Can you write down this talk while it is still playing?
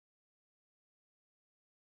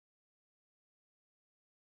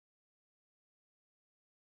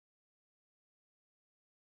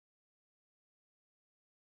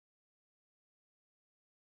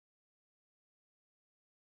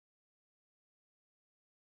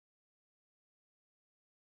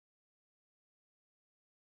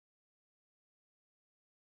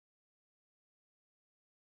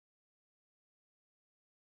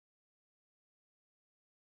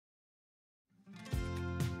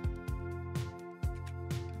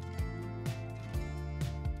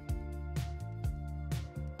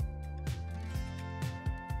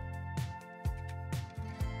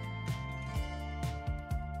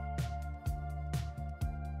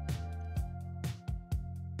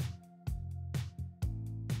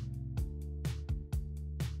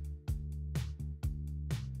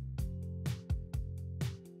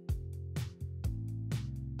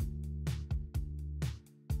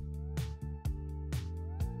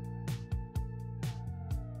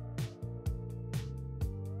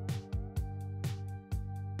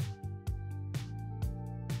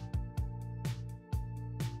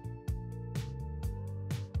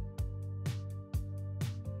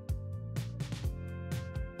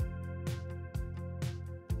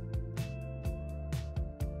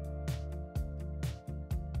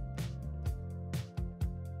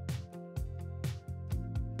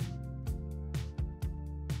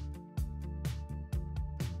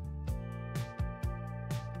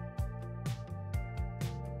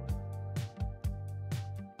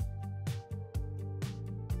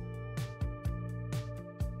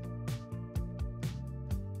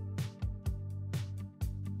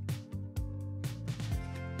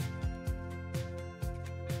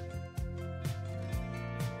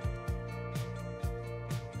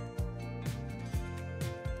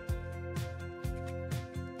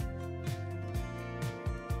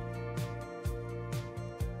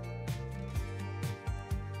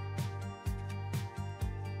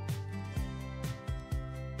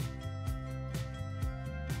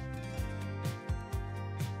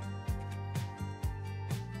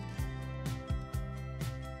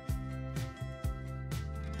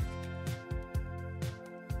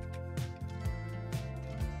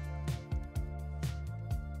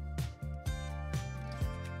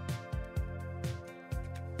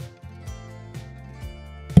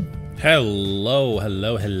Hello,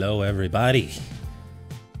 hello, hello, everybody.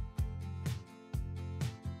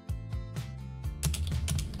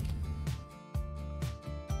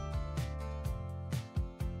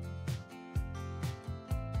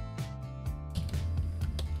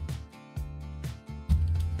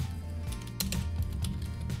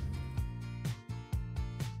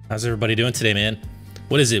 How's everybody doing today, man?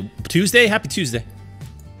 What is it? Tuesday? Happy Tuesday.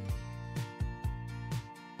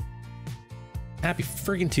 Happy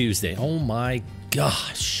friggin' Tuesday. Oh my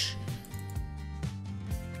gosh.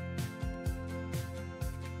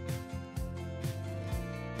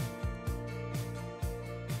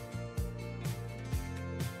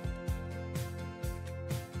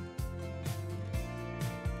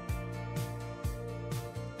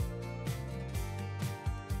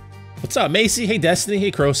 What's up, Macy? Hey, Destiny.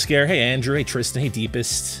 Hey, Crow Scare. Hey, Andrew. Hey, Tristan. Hey,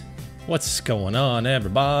 Deepest. What's going on,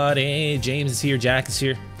 everybody? James is here. Jack is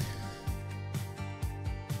here.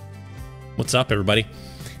 What's up, everybody?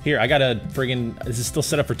 Here, I got a friggin'... This is still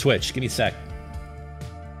set up for Twitch. Give me a sec.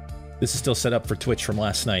 This is still set up for Twitch from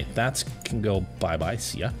last night. That can go bye-bye.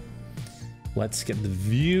 See ya. Let's get the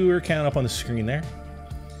viewer count up on the screen there.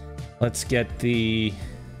 Let's get the...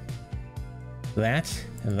 That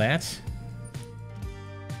and that.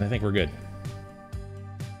 I think we're good.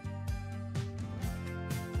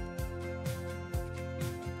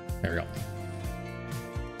 There we go.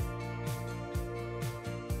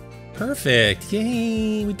 Perfect.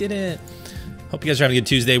 Yay, we did it. Hope you guys are having a good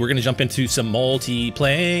Tuesday. We're going to jump into some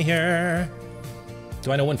multiplayer.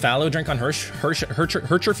 Do I know when fallow drank on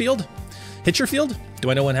Hitcherfield? Hitcherfield? Do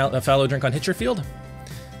I know when fallow drank on Hitcherfield?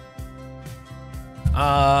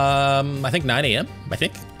 I think 9 a.m. I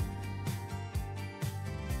think.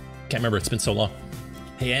 Can't remember. It's been so long.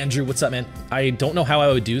 Hey, Andrew, what's up, man? I don't know how I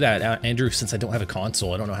would do that, Andrew, since I don't have a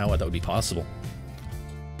console. I don't know how that would be possible.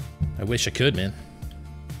 I wish I could, man.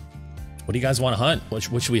 What do you guys want to hunt? What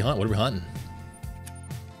should we hunt? What are we hunting?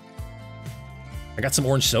 I got some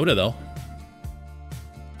orange soda, though.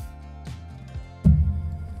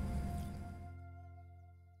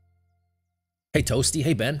 Hey, Toasty.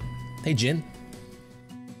 Hey, Ben. Hey, Jin.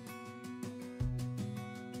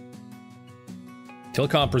 Kill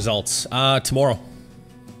comp results. Tomorrow.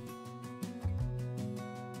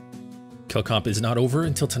 Kill comp is not over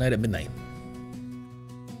until tonight at midnight.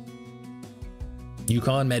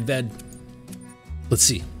 Yukon, Medved. Let's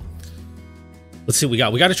see. Let's see what we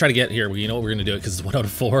got. We got to try to get here. You know what? We're going to do it because it's 1 out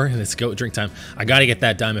of 4 and it's goat drink time. I got to get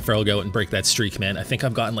that diamond feral goat and break that streak, man. I think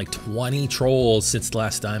I've gotten like 20 trolls since the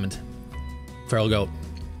last diamond feral goat.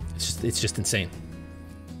 It's just insane.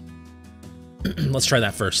 Let's try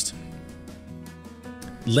that first.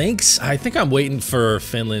 Lynx? I think I'm waiting for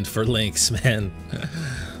Finland for Lynx, man.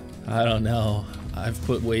 I don't know. I've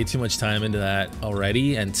put way too much time into that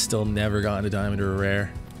already and still never gotten a diamond or a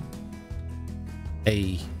rare.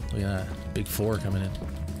 Hey, look at that. Big 4 coming in.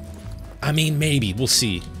 I mean, maybe. We'll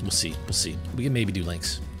see. We'll see. We'll see. We can maybe do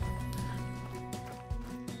Lynx.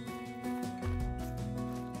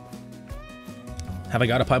 Have I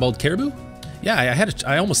got a piebald caribou? Yeah,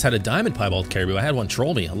 I almost had a diamond piebald caribou. I had one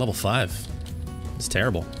troll me, a level 5. It's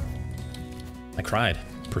terrible. I cried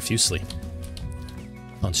profusely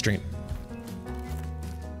on stream.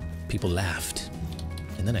 People laughed,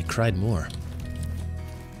 and then I cried more.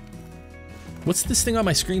 What's this thing on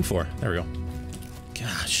my screen for? There we go.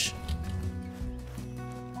 Gosh.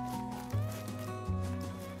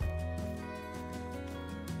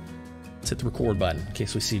 Let's hit the record button in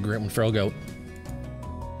case we see a great one feral goat.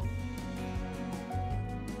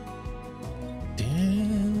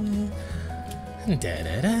 Da,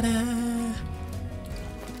 da, da, da.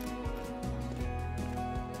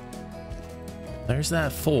 There's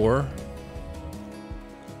that 4.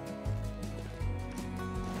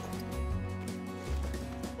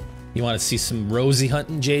 You want to see some rosy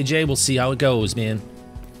hunting, JJ? We'll see how it goes, man.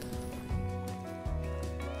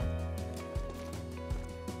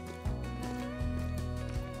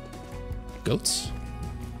 Goats?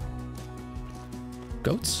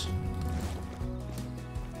 Goats?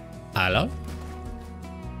 Hello?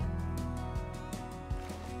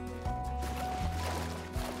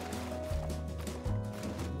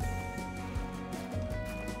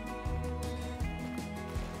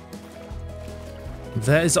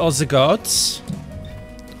 There is all the goats.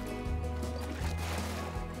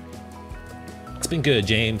 It's been good,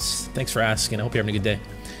 James. Thanks for asking. I hope you're having a good day.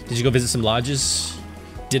 Did you go visit some lodges?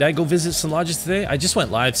 Did I go visit some lodges today? I just went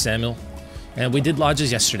live, Samuel. And we did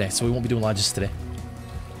lodges yesterday, so we won't be doing lodges today.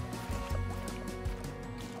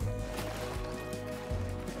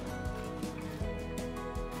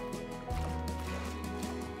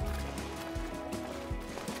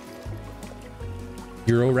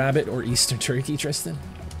 Euro rabbit or Eastern turkey, Tristan?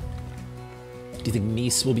 Do you think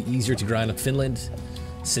Nice will be easier to grind in Finland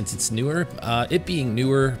since it's newer? It being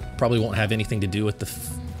newer probably won't have anything to do with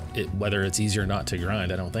whether it's easier or not to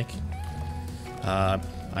grind, I don't think.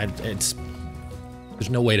 There's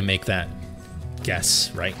no way to make that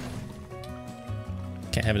guess, right?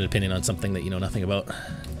 Can't have an opinion on something that you know nothing about.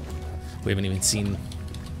 We haven't even seen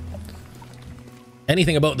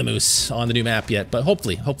anything about the moose on the new map yet, but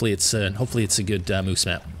hopefully it's a good moose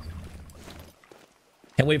map.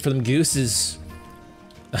 Can't wait for them gooses.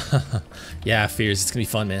 Yeah, fears. It's gonna be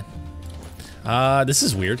fun, man. This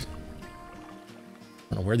is weird.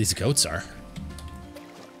 I don't know where these goats are.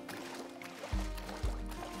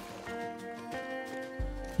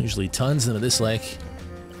 Usually tons into this lake.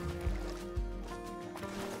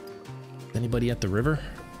 Anybody at the river?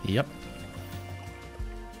 Yep.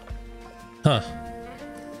 Huh.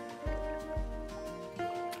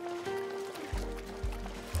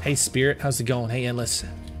 Hey Spirit, how's it going? Hey Endless.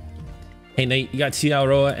 Hey Nate, you got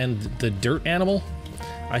Tiaroa and the dirt animal?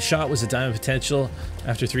 I shot was a diamond potential.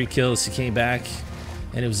 After 3 kills, he came back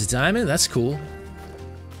and it was a diamond? That's cool.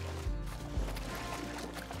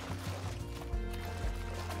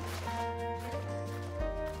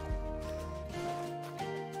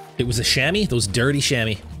 It was a chamois? Those dirty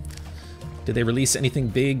chamois. Did they release anything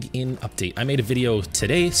big in update? I made a video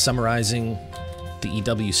today summarizing the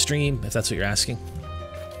EW stream, if that's what you're asking.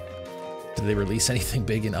 Did they release anything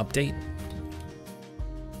big in update?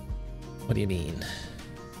 What do you mean?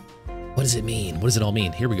 What does it mean? What does it all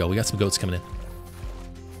mean? Here we go. We got some goats coming in.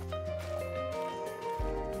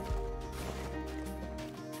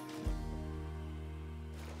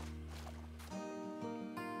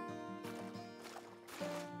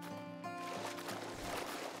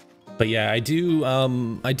 But yeah, I do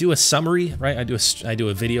a summary, right? I do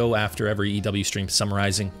a video after every EW stream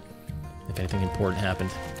summarizing if anything important happened.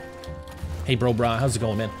 Hey bro, how's it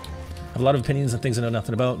going, man? I have a lot of opinions on things I know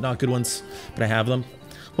nothing about. Not good ones, but I have them.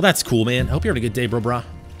 Well, that's cool, man. I hope you're having a good day, bro.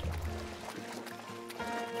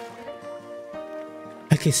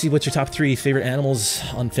 Okay, see, what's your top 3 favorite animals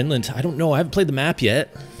on Finland? I don't know. I haven't played the map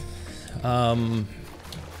yet. The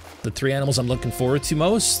 3 animals I'm looking forward to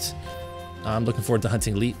most. I'm looking forward to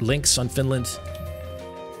hunting lynx on Finland.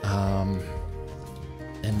 And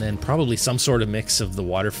then probably some sort of mix of the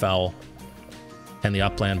waterfowl and the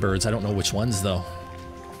upland birds. I don't know which ones, though.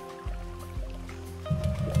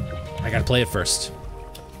 I gotta play it first.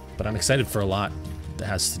 But I'm excited for a lot that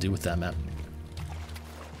has to do with that map.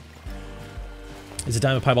 Is a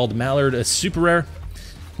diamond piebald mallard a super rare?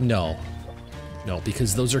 No. No,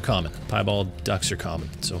 because those are common. Piebald ducks are common,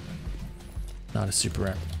 so not a super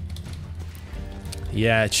rare.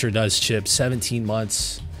 Yeah, it sure does, Chip. 17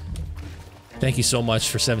 months. Thank you so much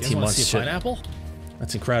for 17 months, see a Chip. Pineapple?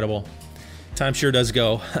 That's incredible. Time sure does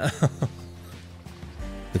go.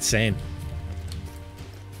 Insane.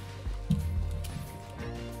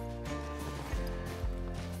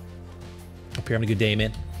 Hope you're having a good day,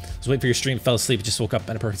 man. I was waiting for your stream, fell asleep, just woke up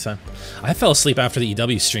at a perfect time. I fell asleep after the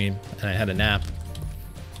EW stream, and I had a nap.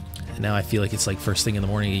 And now I feel like it's like first thing in the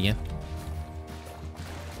morning again.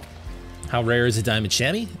 How rare is a diamond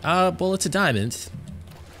chamois? Well, it's a diamond.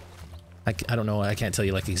 I don't know. I can't tell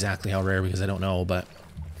you like exactly how rare because I don't know, but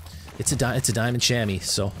it's a diamond chamois,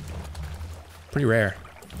 so pretty rare.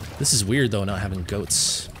 This is weird though, not having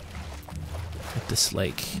goats at this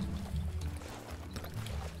lake.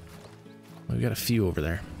 Well, we got a few over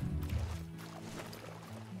there.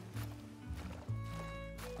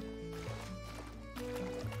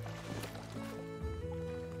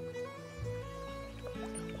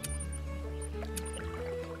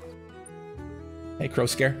 Hey, Crow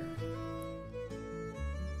Scare.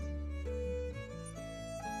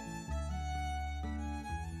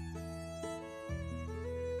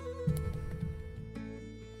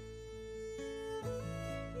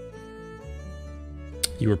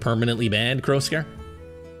 You were permanently banned, Crow Scare?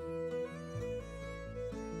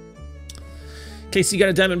 Okay, so you got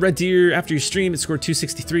a diamond red deer after your stream. It scored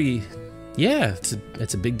 263. Yeah,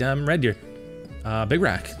 it's a big diamond red deer. Big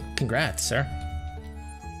rack. Congrats, sir.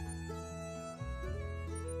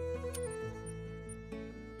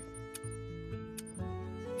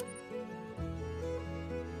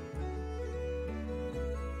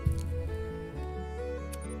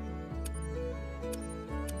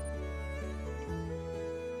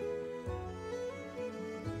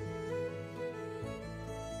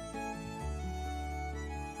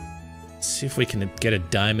 See if we can get a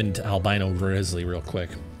diamond albino grizzly real quick.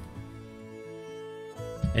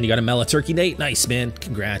 And you got a Mela turkey, Nate? Nice, man.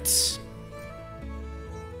 Congrats.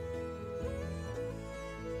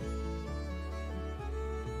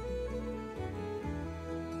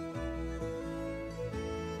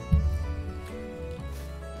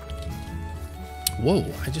 Whoa,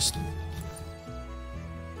 I just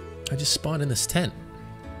spawned in this tent.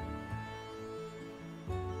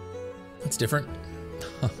 That's different.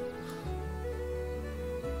 Huh.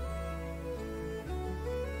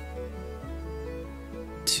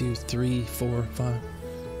 2, 3, 4, 5.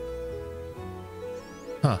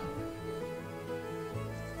 Huh.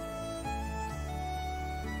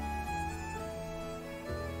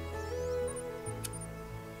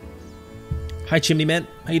 Hi, Chimney Man.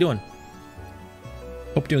 How you doing?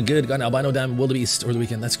 Hope you're doing good. Got an albino diamond wildebeest over the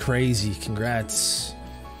weekend. That's crazy. Congrats.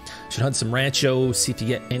 Should hunt some rancho, see if you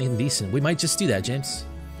get anything decent. We might just do that, James.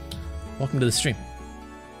 Welcome to the stream.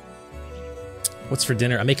 What's for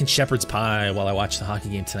dinner? I'm making shepherd's pie while I watch the hockey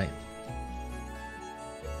game tonight.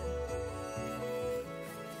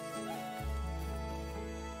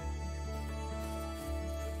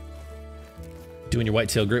 Doing your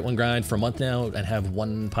whitetail great one grind for a month now and have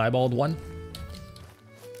one piebald one.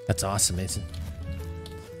 That's awesome, Mason.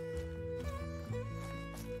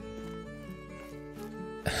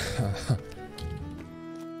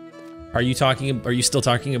 Are you still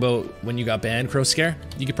talking about when you got banned, Crow Scare?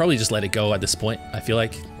 You could probably just let it go at this point, I feel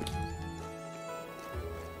like.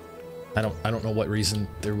 I don't know what reason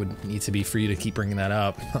there would need to be for you to keep bringing that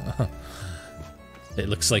up. It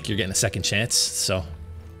looks like you're getting a second chance, so.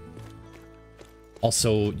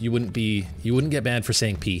 Also, you wouldn't get banned for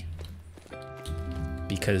saying P.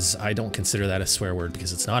 Because I don't consider that a swear word,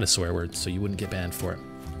 because it's not a swear word, so you wouldn't get banned for it.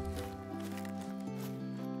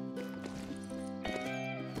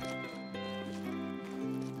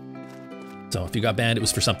 So if you got banned, it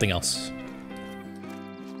was for something else.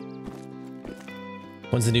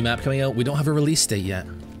 When's the new map coming out? We don't have a release date yet.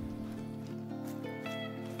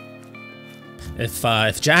 If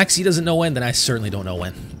Jaxie doesn't know when, then I certainly don't know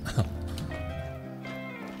when.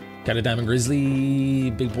 Got a diamond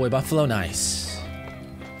grizzly, big boy buffalo, nice.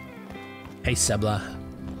 Hey Sebla.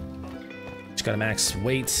 Just got a max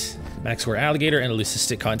weight, max score alligator, and a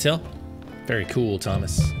leucistic codtail. Very cool,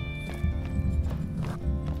 Thomas.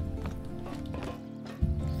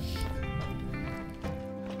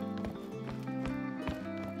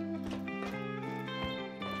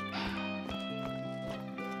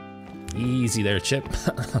 Easy there, Chip.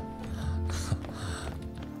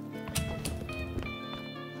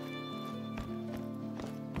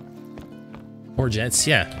 Or Jets,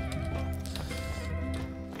 yeah.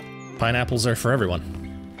 Pineapples are for everyone.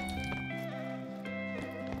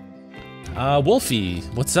 Wolfie,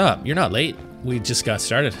 what's up? You're not late. We just got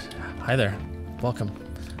started. Hi there. Welcome.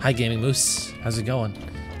 Hi, Gaming Moose. How's it going?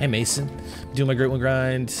 Hey, Mason. Doing my great one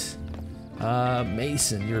grind.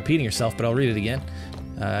 Mason, you're repeating yourself, but I'll read it again.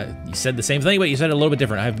 You said the same thing, but you said it a little bit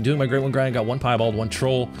different. I've been doing my great one grind, got one piebald, one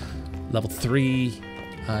troll, level 3.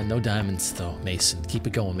 No diamonds, though, Mason. Keep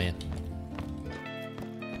it going, man.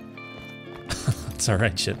 It's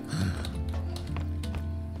alright, shit.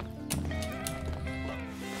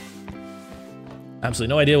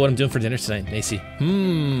 Absolutely no idea what I'm doing for dinner tonight, Macy.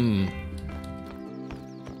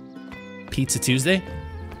 Pizza Tuesday?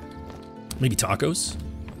 Maybe tacos?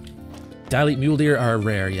 Dilate mule deer are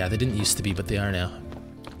rare. Yeah, they didn't used to be, but they are now.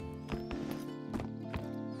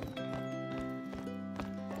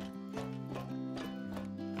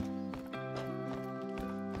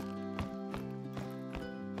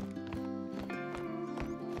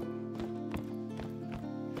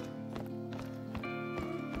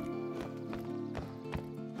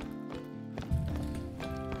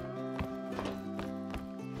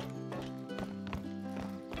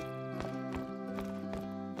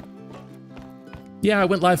 Yeah, I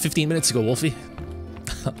went live 15 minutes ago, Wolfie.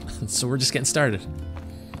 So we're just getting started.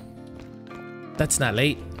 That's not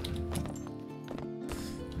late.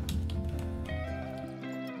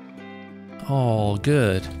 Oh,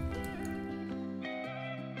 good.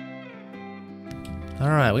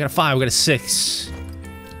 Alright, we got a 5, we got a 6.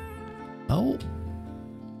 Oh.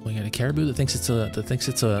 We got a caribou that thinks it's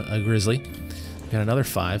a grizzly. We got another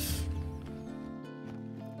 5.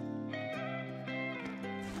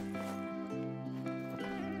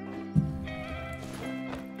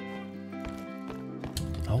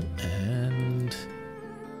 Oh, and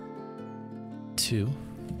 2.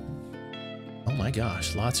 Oh my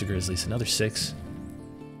gosh, lots of grizzlies. Another 6.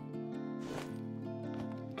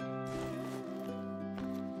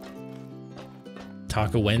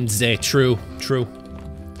 Taco Wednesday. True, true.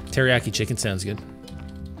 Teriyaki chicken sounds good.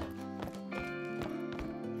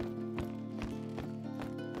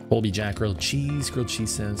 Colby Jack grilled cheese. Grilled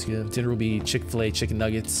cheese sounds good. Dinner will be Chick-fil-A chicken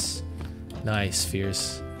nuggets. Nice,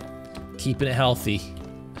 Fierce. Keeping it healthy.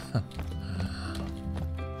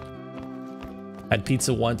 Had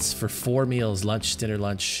pizza once for 4 meals. Lunch, dinner,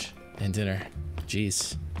 and dinner.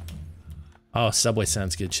 Jeez. Oh, Subway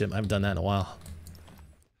sounds good, Chip. I haven't done that in a while.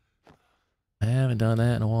 I haven't done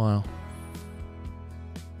that in a while.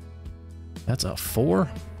 That's a 4.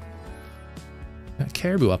 Got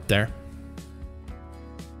Caribou up there.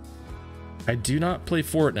 I do not play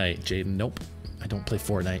Fortnite, Jaden. Nope. I don't play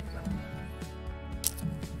Fortnite.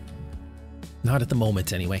 Not at the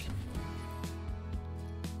moment, anyway.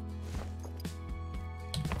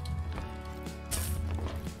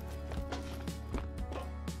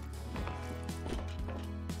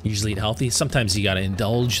 Usually eat healthy. Sometimes you gotta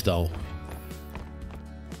indulge, though.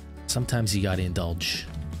 Sometimes you gotta indulge.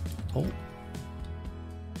 Oh.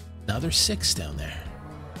 Now there's 6 down there.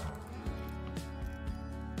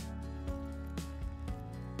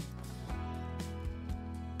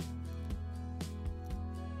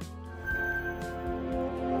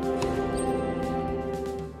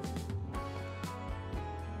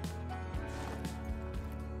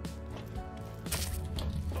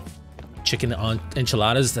 Chicken on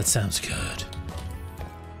enchiladas, that sounds good.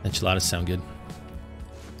 Enchiladas sound good.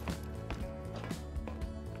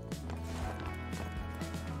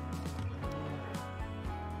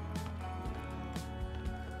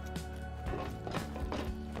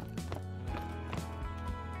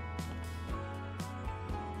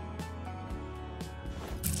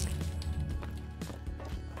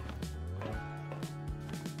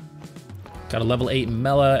 Got a level 8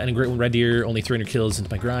 Mela and a great one Red Deer, only 300 kills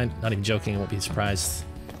into my grind. Not even joking, I won't be surprised.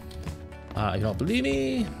 You don't believe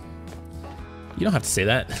me? You don't have to say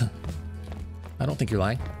that. I don't think you're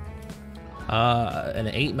lying. And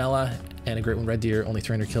an 8 Mela and a great one Red Deer, only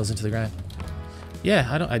 300 kills into the grind.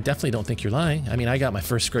 Yeah, I definitely don't think you're lying. I mean, I got my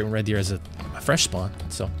first great one Red Deer as a fresh spawn,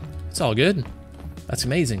 so it's all good. That's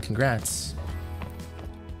amazing, congrats.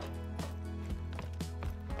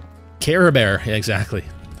 Care Bear, yeah, exactly.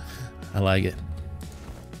 I like it.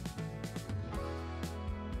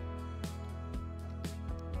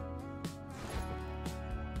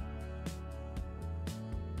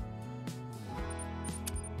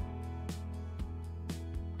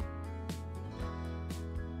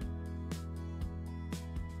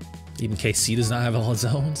 Even KC does not have all his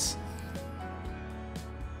zones.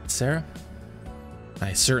 Sarah?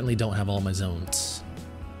 I certainly don't have all my zones.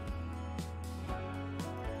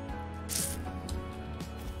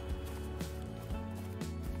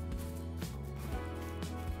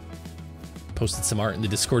 Posted some art in the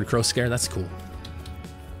Discord Crow Scare. That's cool.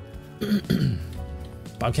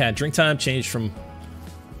 Bobcat drink time changed from...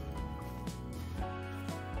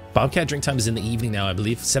 Bobcat drink time is in the evening now, I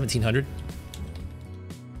believe. 1700.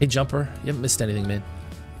 Hey, Jumper. You haven't missed anything, man.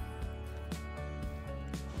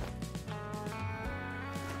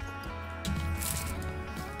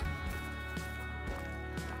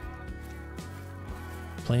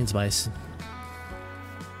 Plains Bison.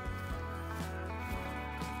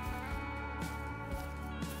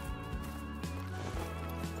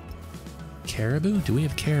 Caribou? Do we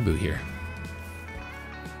have caribou here?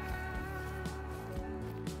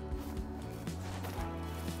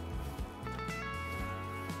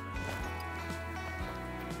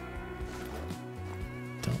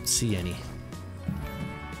 Don't see any.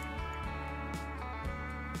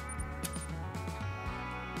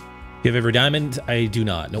 You have every diamond? I do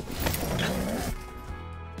not. Nope. There's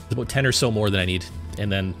about 10 or so more than I need,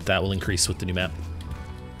 and then that will increase with the new map.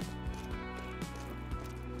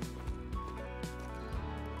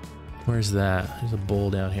 Where's that? There's a bowl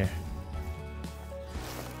down here.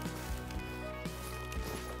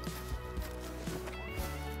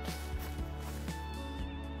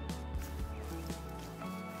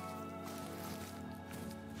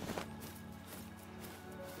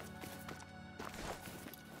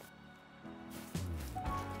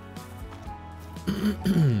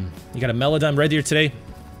 You got a Melodime Red Deer today?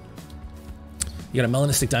 You got a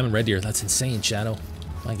Melanistic Diamond Red Deer. That's insane, Shadow.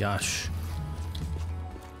 My gosh.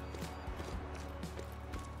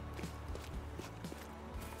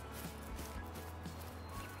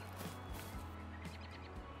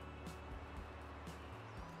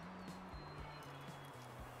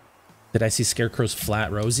 Did I see Scarecrow's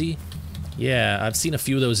Flat Rosy? Yeah, I've seen a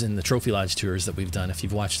few of those in the Trophy Lodge tours that we've done, if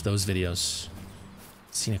you've watched those videos.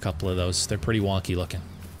 Seen a couple of those. They're pretty wonky looking.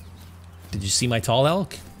 Did you see my tall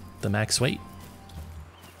elk? The max weight?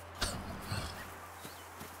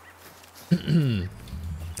 Did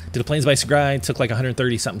a Plains Bison grind, took like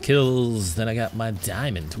 130 something kills, then I got my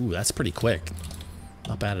diamond. Ooh, that's pretty quick.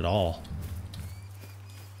 Not bad at all.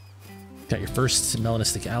 Got your first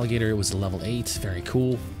Melanistic Alligator, it was a level 8, very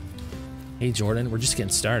cool. Hey Jordan, we're just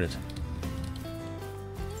getting started.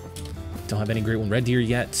 Don't have any Great One Red Deer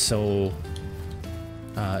yet, so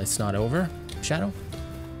it's not over. Shadow?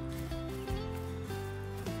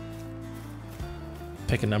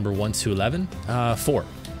 Pick a number 1 to 11. 4.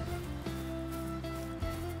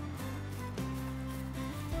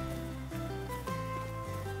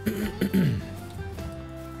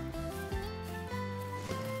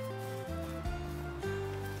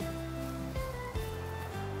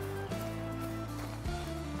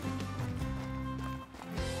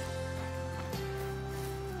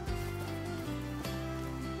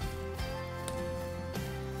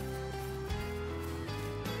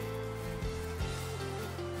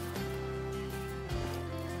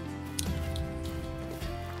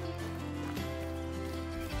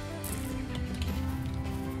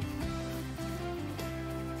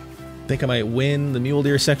 Think I might win the mule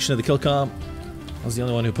deer section of the kill comp. I was the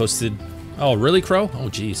only one who posted. Oh, really, Crow? Oh,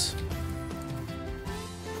 jeez.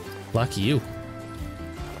 Lucky you.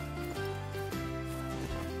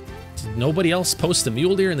 Did nobody else post the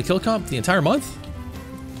mule deer in the kill comp the entire month?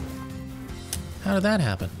 How did that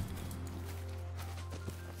happen?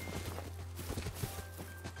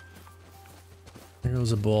 There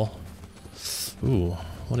goes a bull. Ooh,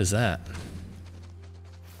 what is that?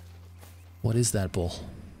 What is that bull?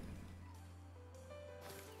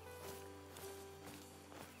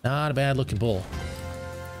 Not a bad looking bull.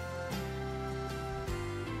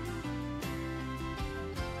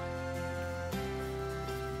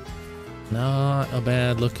 Not a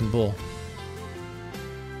bad looking bull.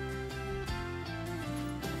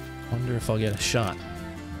 Wonder if I'll get a shot.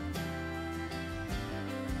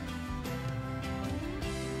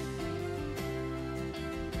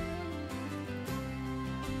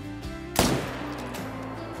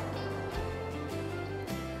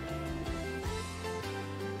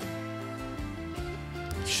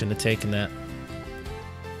 Shouldn't have taken that.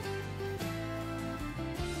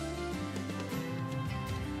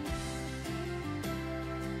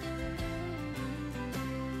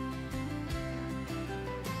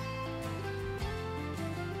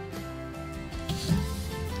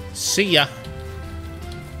 See ya.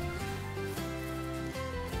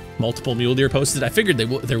 Multiple mule deer posted. I figured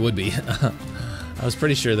there would be. I was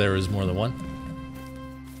pretty sure there was more than one.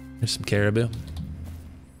 There's some caribou.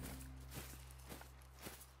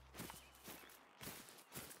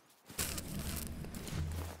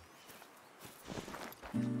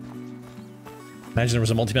 Imagine there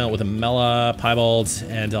was a multi-mount with a Mela, Piebald,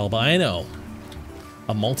 and Albino.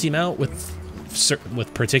 A multi-mount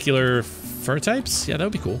with particular fur types? Yeah, that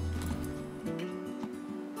would be cool.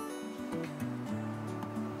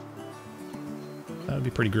 That would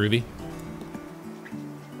be pretty groovy.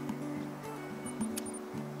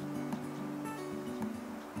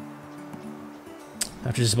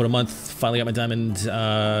 After just about a month, finally got my diamond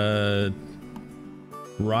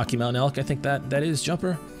Rocky Mountain elk. I think that is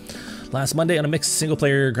Jumper. Last Monday on a mixed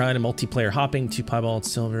single-player grind and multiplayer hopping, 2 piebald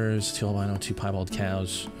silvers, 2 albino, 2 piebald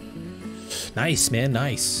cows. Nice, man,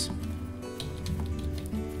 nice.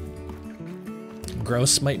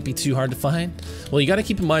 Gross might be too hard to find. Well, you got to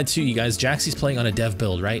keep in mind too, you guys, Jaxie's playing on a dev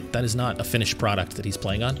build, right? That is not a finished product that he's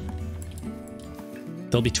playing on.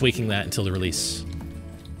 They'll be tweaking that until the release.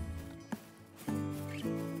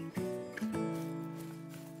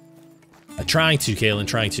 Trying to, Kaylin,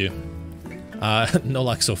 trying to. No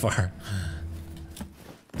luck so far.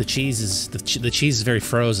 The cheese is very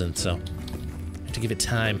frozen, so I have to give it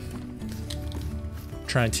time.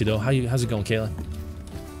 Trying to though. How's it going, Kaylin?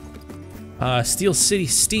 Steel City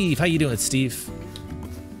Steve, how you doing, Steve?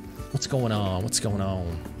 What's going on? What's going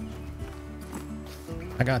on?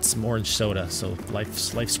 I got some orange soda, so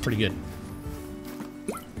life's pretty good.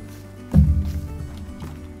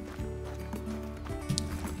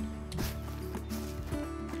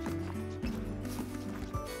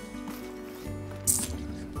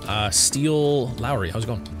 Steel Lowry, how's it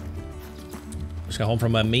going? Just got home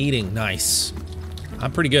from a meeting. Nice.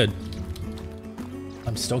 I'm pretty good.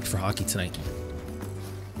 I'm stoked for hockey tonight.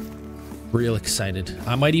 Real excited.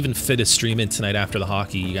 I might even fit a stream in tonight after the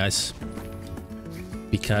hockey, you guys.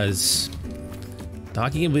 Because the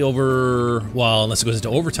hockey can be over, well, unless it goes into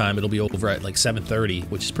overtime, it'll be over at like 7:30,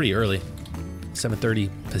 which is pretty early. 7:30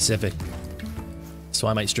 Pacific. So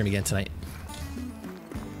I might stream again tonight.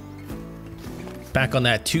 Back on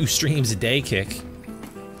that 2 streams a day kick.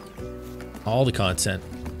 All the content.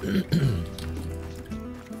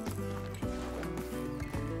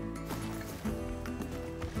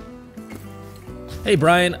 Hey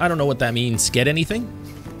Brian, I don't know what that means. Get anything?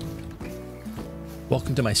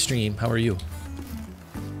 Welcome to my stream. How are you?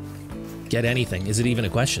 Get anything. Is it even a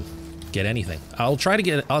question? Get anything. I'll try to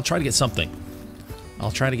get something.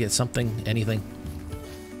 I'll try to get something, anything.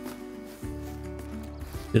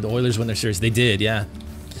 Did the Oilers win their series? They did, yeah.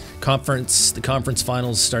 The conference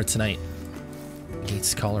finals start tonight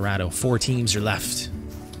against Colorado. 4 teams are left.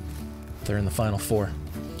 They're in the final 4.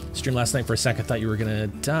 Streamed last night for a second. Thought you were gonna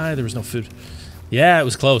die. There was no food. Yeah, it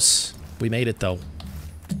was close. We made it though.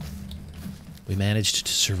 We managed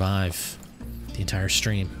to survive the entire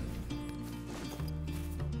stream.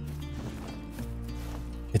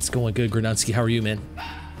 It's going good, Granunsky. How are you, man?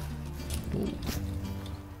 Ooh.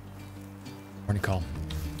 Morning call.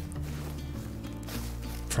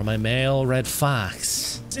 From a male red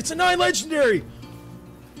fox. It's a 9 legendary!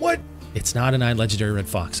 What? It's not a 9 legendary red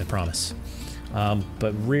fox, I promise.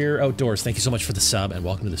 But Rear Outdoors, thank you so much for the sub and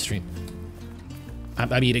welcome to the stream.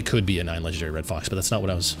 I mean, it could be a 9 legendary red fox, but that's not what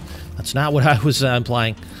I was. That's not what I was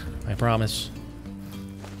implying. I promise.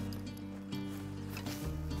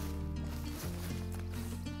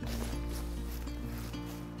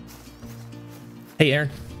 Hey, Aaron.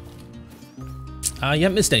 You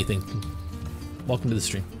haven't missed anything. Welcome to the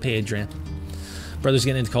stream. Hey, Adrian. Brother's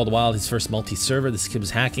getting into Call of the Wild, his first multi-server. This kid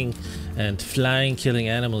was hacking and flying, killing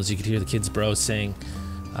animals. You could hear the kid's bro saying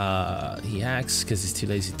he hacks because he's too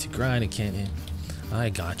lazy to grind and can't. I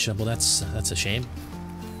gotcha. Well, that's a shame.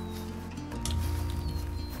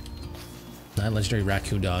 9 legendary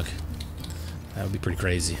raccoon dog. That would be pretty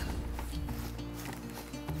crazy.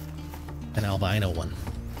 An albino one.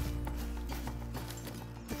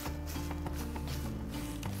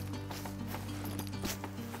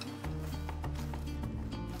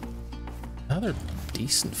 Another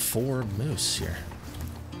decent 4 moose here.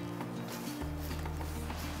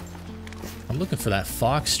 I'm looking for that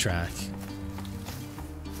fox track.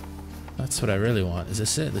 That's what I really want. Is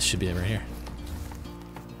this it? This should be it right here.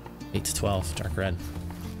 8 to 12, dark red.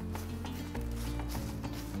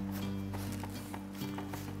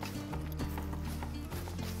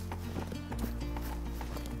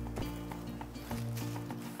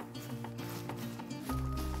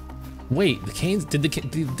 Wait, the Canes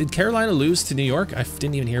did Carolina lose to New York? I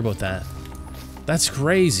didn't even hear about that. That's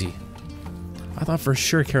crazy. I thought for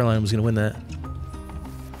sure Carolina was gonna win that.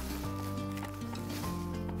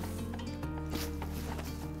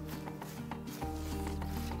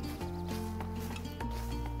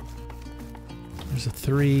 There's a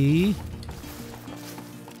 3.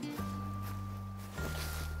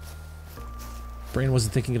 Brain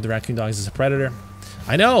wasn't thinking of the raccoon dogs as a predator.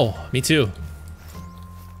 I know, me too.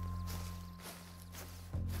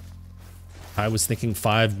 I was thinking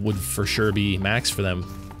 5 would for sure be max for them,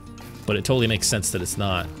 but it totally makes sense that it's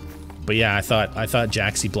not. But yeah, I thought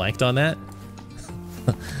Jaxie blanked on that.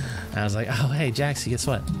 I was like, oh hey Jaxie, guess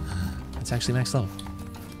what? It's actually max level.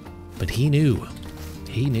 But he knew.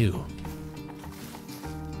 He knew.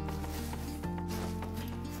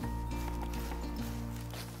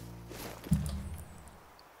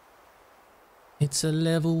 It's a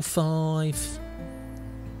level 5.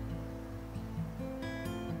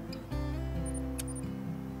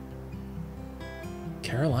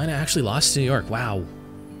 Carolina actually lost to New York. Wow.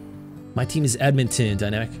 My team is Edmonton,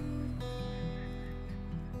 Dynamic.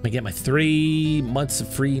 I get my 3 months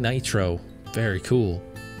of free nitro. Very cool.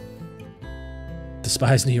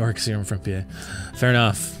 Despise New York, serum from PA. Fair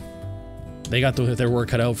enough. They got their work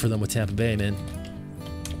cut out for them with Tampa Bay, man.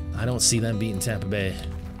 I don't see them beating Tampa Bay.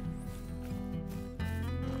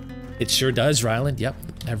 It sure does, Ryland. Yep.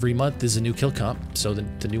 Every month is a new kill comp, so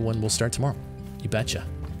the new one will start tomorrow. You betcha.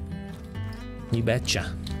 You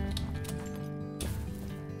betcha.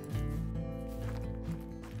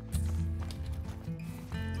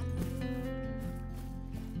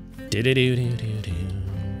 Do do do do do do.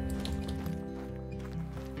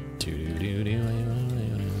 Do do do do.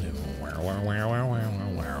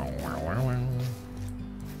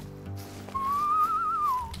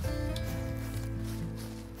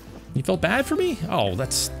 You felt bad for me? Oh,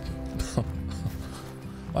 that's.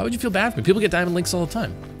 Why would you feel bad for me? People get diamond links all the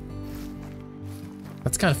time.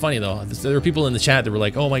 That's kind of funny though. There were people in the chat that were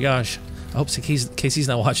like, "Oh my gosh, I hope Casey's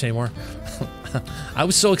not watching anymore." I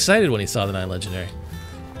was so excited when he saw the 9 legendary.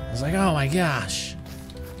 I was like, "Oh my gosh."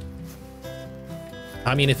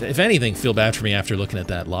 I mean, if anything, feel bad for me after looking at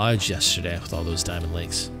that lodge yesterday with all those diamond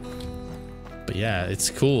links. But yeah, it's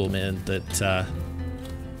cool, man, that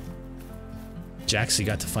Jaxie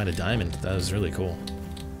got to find a diamond. That was really cool.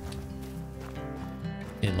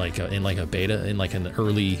 In like a beta, in like an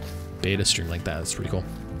early beta stream like that. That's pretty cool.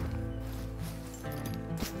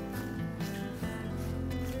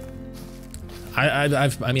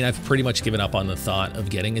 I mean, I've pretty much given up on the thought of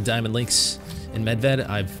getting a diamond links in Medved.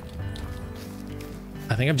 I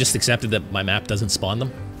think I've just accepted that my map doesn't spawn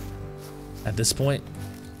them at this point.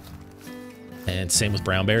 And same with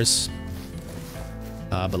brown bears.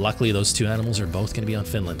 But luckily those 2 animals are both going to be on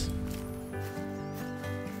Finland.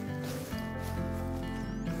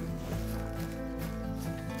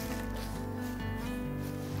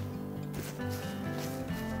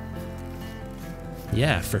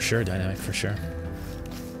 Yeah, for sure, dynamic, for sure.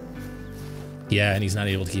 Yeah, and he's not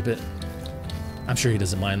able to keep it. I'm sure he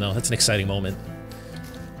doesn't mind, though. That's an exciting moment.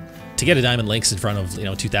 To get a Diamond Lynx in front of, you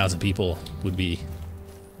know, 2,000 people would be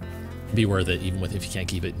worth it, even if you can't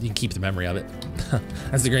keep it. You can keep the memory of it.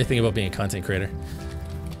 That's the great thing about being a content creator.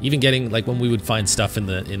 Even getting, like, when we would find stuff in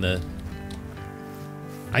the...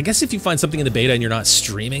 I guess if you find something in the beta and you're not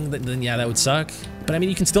streaming, then yeah, that would suck. But I mean,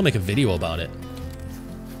 you can still make a video about it.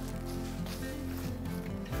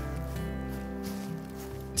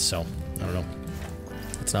 So, I don't know.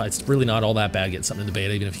 It's really not all that bad getting something in the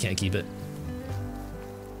beta, even if you can't keep it.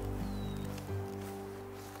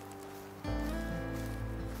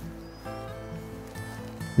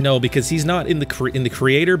 No, because he's not in the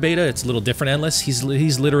creator beta. It's a little different, Endless. He's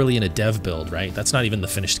literally in a dev build, right? That's not even the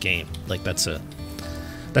finished game. Like that's a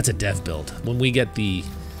dev build. When we get the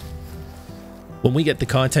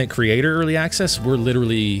content creator early access, we're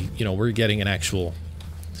literally, you know, we're getting an actual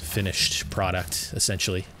finished product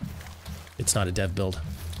essentially. It's not a dev build.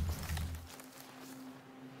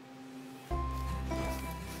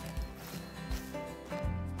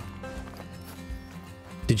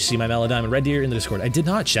 Did you see my Maladiamond Red Deer in the Discord? I did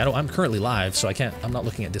not, Shadow. I'm currently live, so I'm not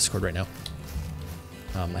looking at Discord right now.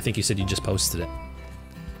 I think you said you just posted it.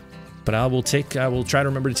 But I will try to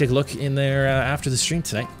remember to take a look in there after the stream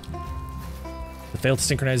tonight. The failed to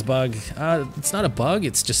synchronize bug. It's not a bug,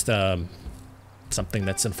 it's just something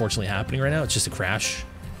that's unfortunately happening right now. It's just a crash.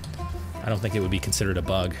 I don't think it would be considered a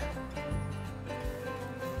bug.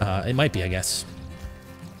 It might be, I guess.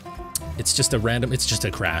 It's just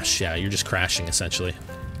a crash. Yeah, you're just crashing essentially.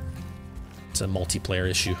 It's a multiplayer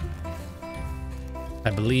issue. I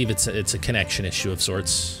believe it's a connection issue of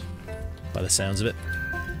sorts, by the sounds of it.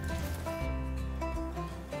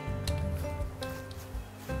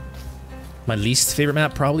 My least favorite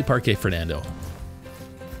map, probably Parque Fernando.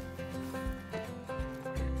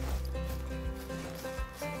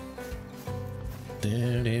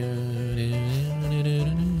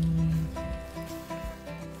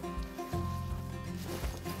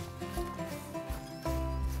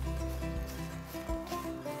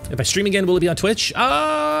 If I stream again, will it be on Twitch?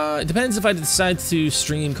 It depends if I decide to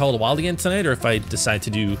stream Call of the Wild again tonight, or if I decide to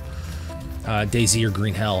do DayZ or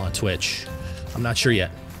Green Hell on Twitch. I'm not sure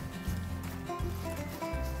yet.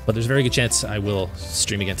 But there's a very good chance I will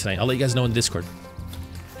stream again tonight. I'll let you guys know in the Discord.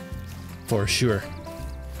 For sure.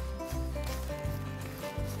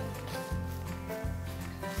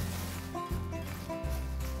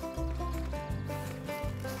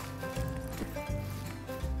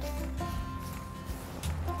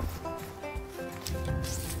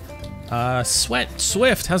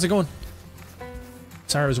 Swift, how's it going?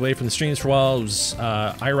 Sorry I was away from the streams for a while. It was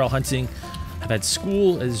IRL hunting. I've had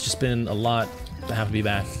school. It's just been a lot. I have to be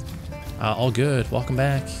back. All good. Welcome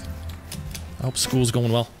back. I hope school's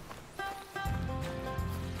going well.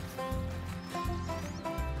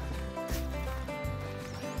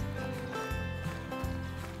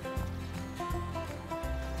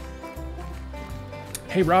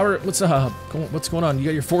 Hey Robert, what's up? What's going on? You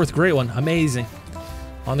got your 4th great one. Amazing.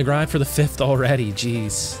 On the grind for the 5th already.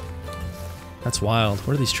 Jeez. That's wild.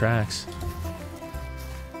 What are these tracks?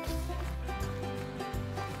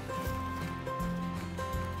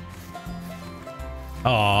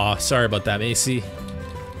 Aw, sorry about that, Macy.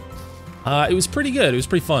 It was pretty good. It was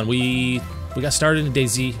pretty fun. We got started in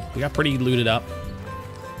DayZ. We got pretty looted up.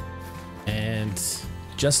 And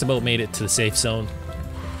just about made it to the safe zone.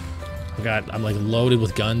 I'm like loaded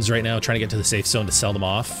with guns right now, trying to get to the safe zone to sell them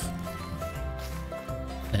off.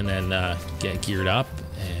 And then get geared up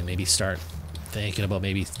and maybe start thinking about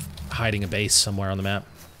maybe hiding a base somewhere on the map.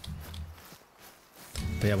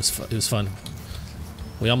 But yeah, it was fun.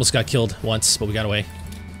 We almost got killed once, but we got away.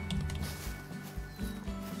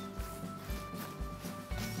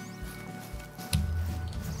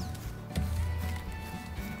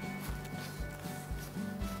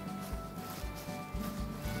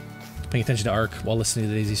 Paying attention to Ark while listening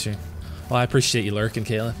to the DayZ stream. Well, I appreciate you lurking,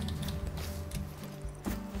 Kayla.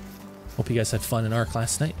 Hope you guys had fun in Ark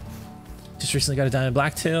last night. Just recently got a Diamond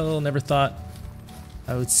Blacktail. Never thought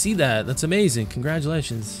I would see that. That's amazing.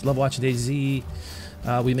 Congratulations. Love watching DayZ.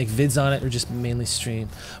 We make vids on it or just mainly stream.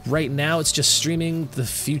 Right now it's just streaming. The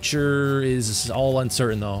future is all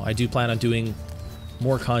uncertain though. I do plan on doing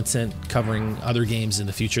more content covering other games in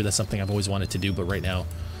the future. That's something I've always wanted to do, but right now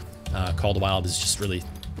Call of the Wild is just really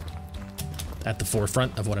at the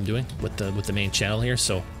forefront of what I'm doing with the main channel here,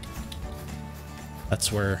 so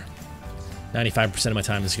that's where 95% of my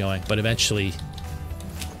time is going. But eventually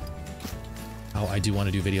I do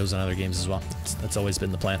want to do videos on other games as well. That's always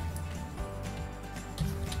been the plan.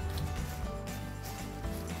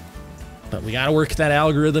 But we gotta work that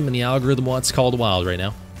algorithm, and the algorithm wants Call of the Wild right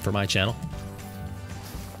now for my channel.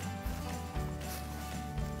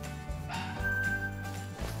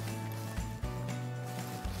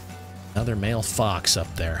 Another male fox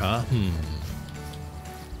up there, huh?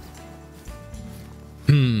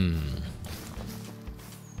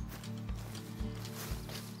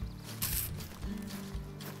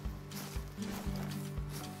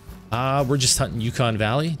 We're just hunting Yukon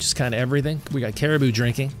Valley, just kind of everything. We got caribou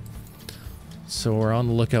drinking, so we're on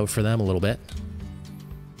the lookout for them a little bit.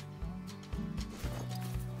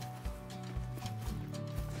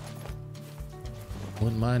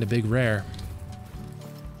 Wouldn't mind a big rare.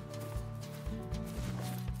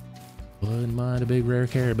 Wouldn't mind a big rare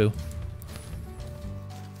caribou.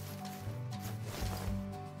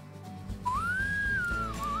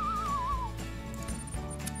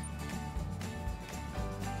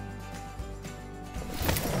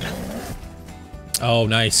 Oh,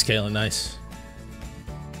 nice, Caitlin, nice.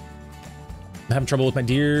 I'm having trouble with my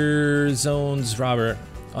deer zones, Robert.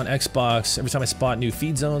 On Xbox, every time I spot new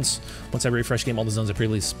feed zones, once I refresh game, all the zones I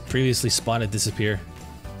previously spotted disappear.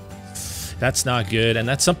 That's not good, and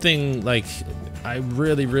that's something, like, I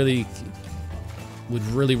really would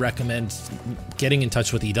really recommend getting in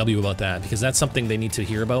touch with EW about that, because that's something they need to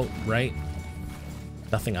hear about, right?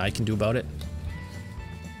 Nothing I can do about it.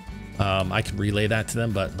 I can relay that to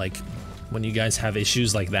them, but, like, when you guys have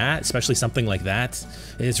issues like that, especially something like that,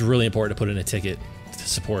 it's really important to put in a ticket to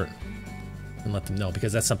support and let them know,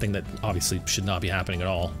 because that's something that obviously should not be happening at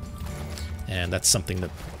all. And that's something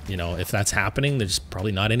that, you know, if that's happening, there's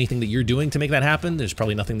probably not anything that you're doing to make that happen. There's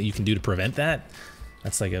probably nothing that you can do to prevent that.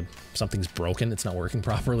 That's like something's broken, it's not working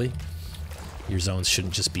properly. Your zones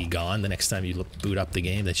shouldn't just be gone the next time you boot up the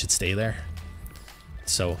game, they should stay there.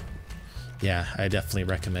 So, yeah, I definitely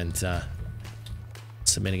recommend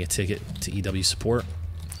submitting a ticket to EW support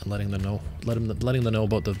and letting them know, letting them know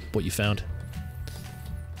about what you found.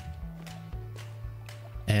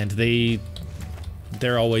 And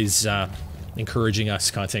they're always encouraging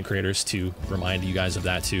us content creators to remind you guys of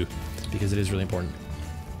that too, because it is really important.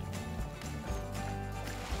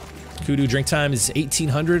 Kudu drink time is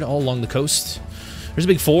 1800 all along the coast. There's a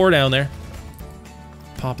big 4 down there.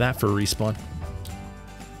 Pop that for a respawn.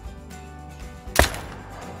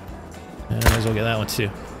 And I might as well get that one too.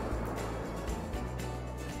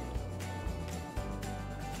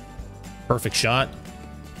 Perfect shot.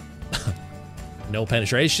 No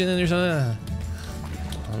penetration or something.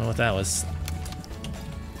 I don't know what that was.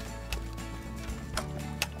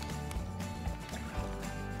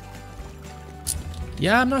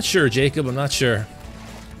 Yeah, I'm not sure, Jacob. I'm not sure.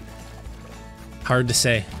 Hard to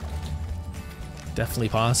say. Definitely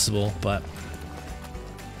possible, but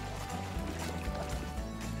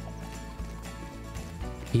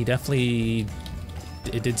he definitely...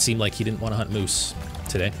 It did seem like he didn't want to hunt moose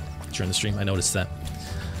today during the stream. I noticed that.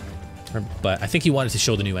 But I think he wanted to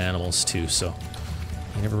show the new animals too, so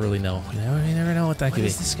you never really know. You never know what that could be. What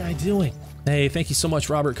is this guy doing? Hey, thank you so much,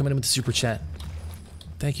 Robert, coming in with the super chat.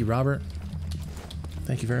 Thank you, Robert.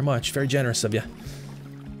 Thank you very much. Very generous of you.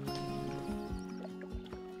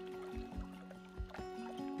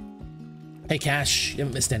 Hey, Cash. You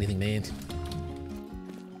haven't missed anything, man.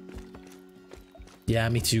 Yeah,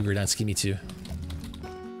 me too, Gradensky. Me too.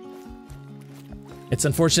 It's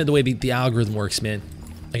unfortunate the way the algorithm works, man.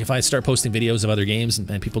 Like, if I start posting videos of other games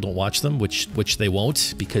and people don't watch them, which they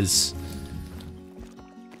won't, because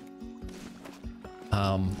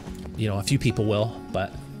you know, a few people will,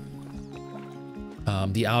 but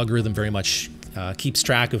the algorithm very much keeps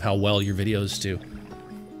track of how well your videos do.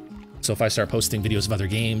 So if I start posting videos of other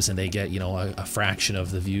games and they get, you know, a fraction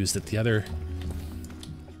of the views that the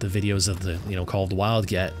videos of the, you know, Call of the Wild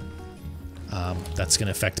get, that's going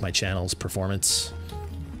to affect my channel's performance,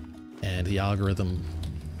 and the algorithm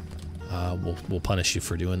will punish you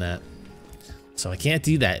for doing that. So I can't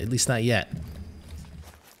do that, at least not yet.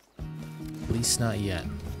 At least not yet.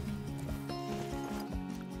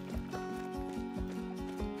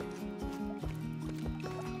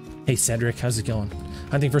 Hey Cedric, how's it going?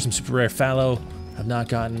 Hunting for some super rare fallow. I've not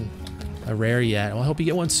gotten a rare yet. Well, I hope you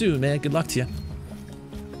get one soon, man. Good luck to you.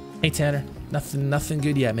 Hey Tanner, nothing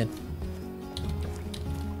good yet, man.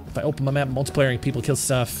 If I open my map multiplayer and people kill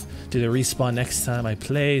stuff, do they respawn next time I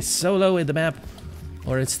play solo in the map,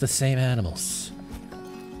 or it's the same animals?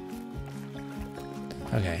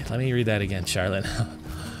 Okay, let me read that again, Charlotte.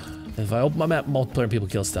 If I open my map multiplayer and people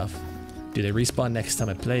kill stuff, do they respawn next time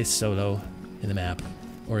I play solo in the map,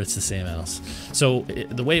 or it's the same animals? So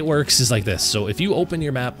the way it works is like this. So if you open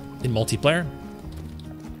your map in multiplayer,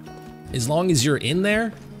 as long as you're in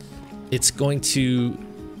there, it's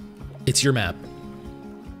your map,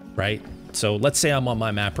 right? So let's say I'm on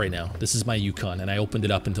my map right now. This is my Yukon, and I opened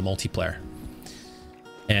it up into multiplayer.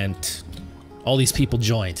 And all these people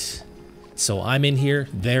joined. So I'm in here,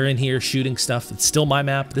 they're in here shooting stuff. It's still my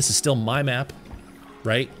map. This is still my map,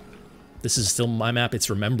 right? This is still my map. It's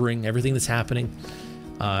remembering everything that's happening.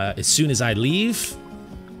 As soon as I leave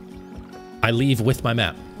with my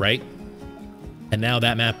map, right? And now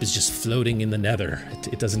that map is just floating in the nether.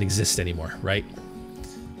 It doesn't exist anymore, right?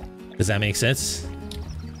 Does that make sense?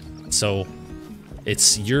 So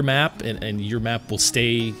it's your map, and your map will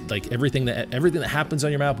stay, like everything that happens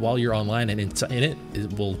on your map while you're online and in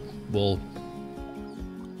it will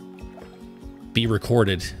be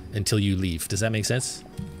recorded until you leave. Does that make sense?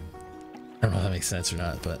 I don't know if that makes sense or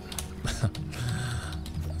not, but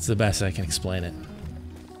it's the best I can explain it.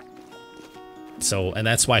 So, and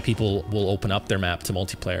that's why people will open up their map to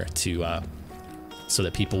multiplayer to so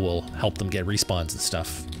that people will help them get respawns and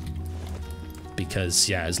stuff. Because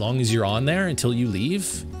yeah, as long as you're on there until you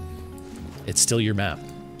leave, it's still your map.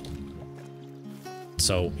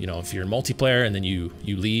 So, you know, if you're in multiplayer and then you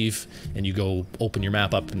leave and you go open your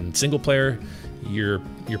map up in single player, you're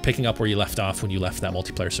picking up where you left off when you left that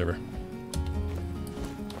multiplayer server.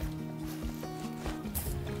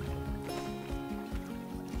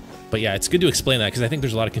 But yeah, it's good to explain that because I think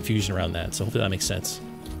there's a lot of confusion around that, so hopefully that makes sense.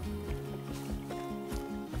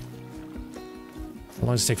 How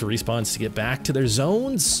long does it take for respawns to get back to their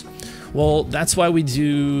zones? Well, that's why we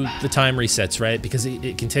do the time resets, right? Because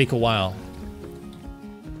it can take a while.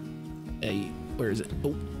 Hey, where is it?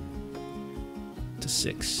 Oh. To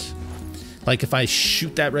 6. Like if I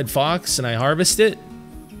shoot that red fox and I harvest it,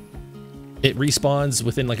 it respawns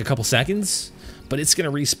within like a couple seconds. But it's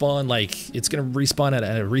gonna respawn at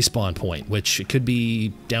a respawn point, which it could be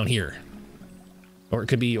down here. Or it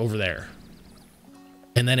could be over there.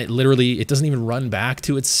 And then it doesn't even run back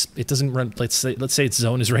to it doesn't run, let's say its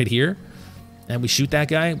zone is right here. And we shoot that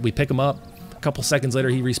guy, we pick him up, a couple seconds later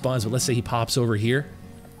he respawns, but let's say he pops over here.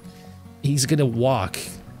 He's gonna walk.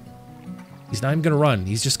 He's not even gonna run,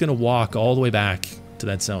 he's just gonna walk all the way back to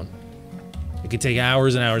that zone. It could take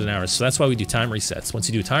hours and hours and hours, so that's why we do time resets. Once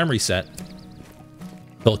you do a time reset,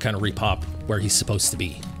 he'll kind of repop where he's supposed to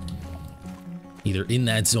be. Either in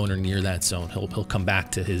that zone or near that zone. He'll come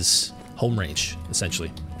back to his home range,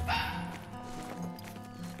 essentially.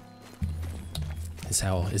 Is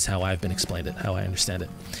how I've been explained it, how I understand it.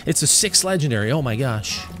 It's a 6 legendary, oh my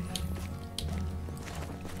gosh.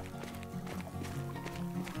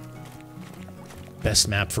 Best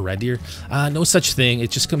map for Red Deer? No such thing,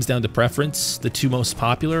 it just comes down to preference. The two most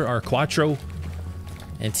popular are Quattro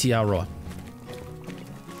and Tiaroa.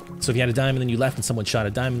 So if you had a diamond and you left and someone shot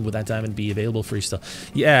a diamond, would that diamond be available for you still?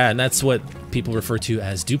 Yeah, and that's what people refer to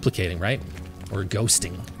as duplicating, right? Or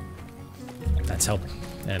ghosting. That's how,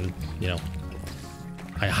 and you know,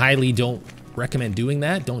 I highly don't recommend doing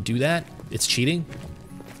that. Don't do that. It's cheating.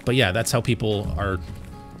 But yeah, that's how people are,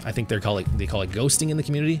 I think they call it ghosting in the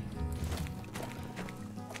community.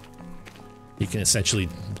 You can essentially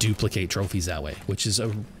duplicate trophies that way, which is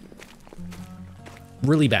a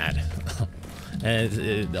really bad.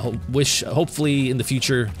 And hopefully in the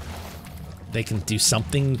future they can do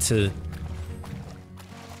something to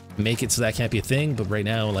make it so that can't be a thing. But right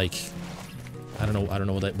now, like, I don't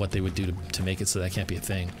know what they would do to make it so that can't be a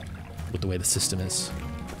thing with the way the system is.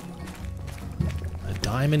 A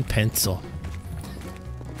diamond pencil.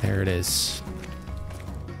 There it is.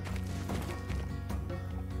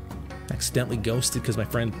 Accidentally ghosted because my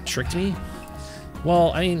friend tricked me?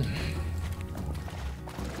 Well, I mean,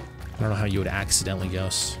 I don't know how you would accidentally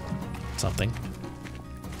ghost something.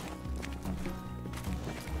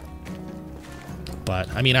 But,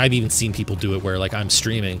 I mean, I've even seen people do it where, like, I'm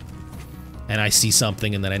streaming and I see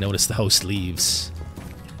something and then I notice the host leaves.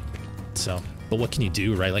 So, but what can you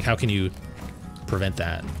do, right? Like, how can you prevent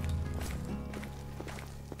that?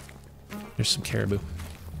 Here's some caribou.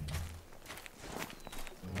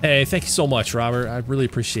 Hey, thank you so much, Robert. I really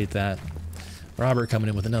appreciate that. Robert coming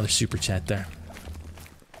in with another super chat there.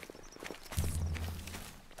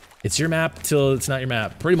 It's your map till it's not your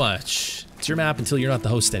map. Pretty much. It's your map until you're not the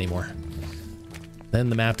host anymore. Then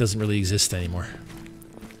the map doesn't really exist anymore.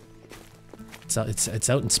 It's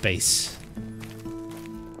out in space.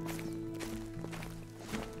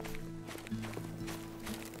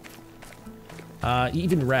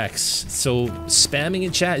 Even Rex. So spamming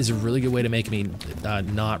in chat is a really good way to make me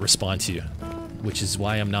not respond to you, which is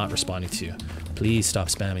why I'm not responding to you. Please stop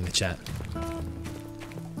spamming the chat.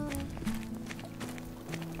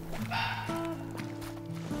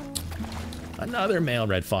 Another male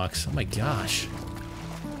red fox. Oh my gosh.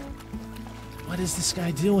 What is this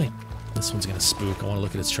guy doing? This one's gonna spook. I want to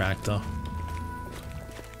look at his track though.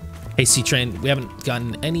 Hey, C-Train, we haven't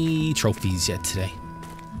gotten any trophies yet today.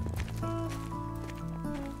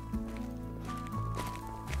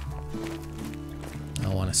 I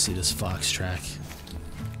want to see this fox track.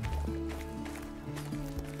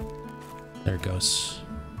 There it goes.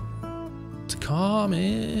 It's a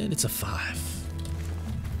common. It's a 5.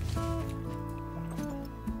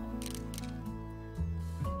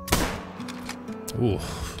 Ooh.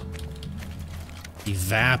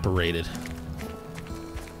 Evaporated.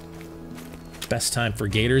 Best time for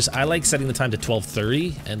gators. I like setting the time to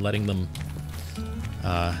 12:30 and letting them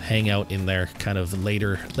hang out in their kind of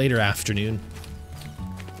later afternoon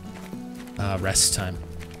rest time,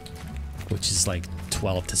 which is like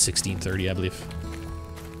 12 to 16:30, I believe.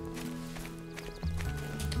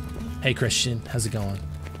 Hey Christian, how's it going?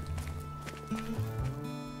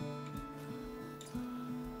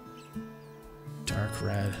 Dark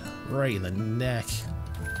red, right in the neck.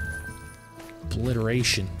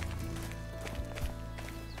 Obliteration.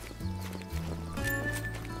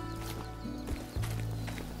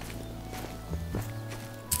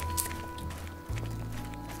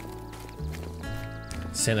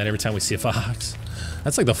 Saying that every time we see a fox.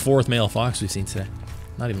 That's like the 4th male fox we've seen today.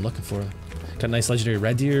 Not even looking for them. Got a nice legendary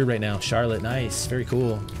red deer right now. Charlotte, nice. Very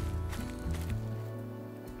cool.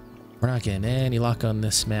 We're not getting any luck on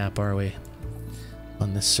this map, are we?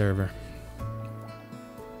 On this server.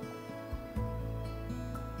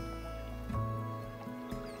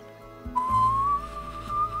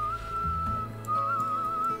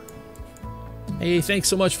 Hey, thanks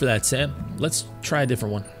so much for that, Sam. Let's try a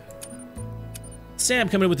different one. Sam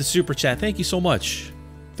coming in with the super chat. Thank you so much.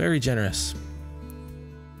 Very generous.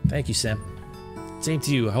 Thank you, Sam. Same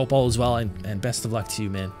to you. I hope all is well and best of luck to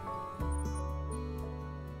you, man.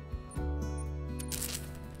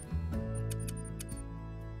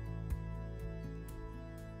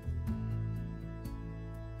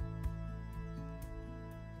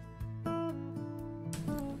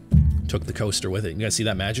 Took the coaster with it. You guys see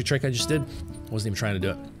that magic trick I just did? Wasn't even trying to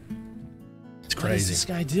do it. It's crazy. What is this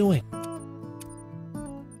guy doing?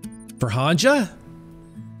 For Hanja?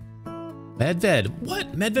 Medved.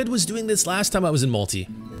 What? Medved was doing this last time I was in multi.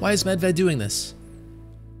 Why is Medved doing this?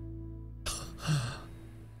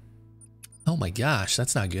 Oh my gosh,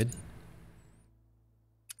 that's not good.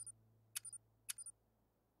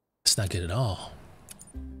 It's not good at all.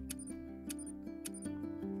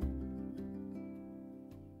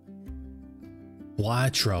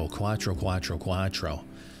 Quattro.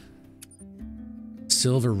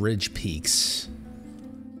 Silver Ridge Peaks.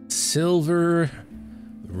 Silver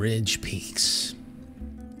Ridge Peaks.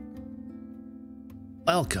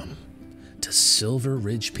 Welcome to Silver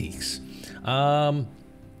Ridge Peaks. Sarah,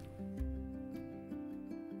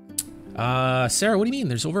 what do you mean?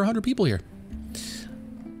 There's over 100 people here.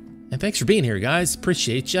 And thanks for being here, guys.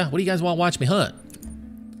 Appreciate ya. What do you guys want to watch me hunt?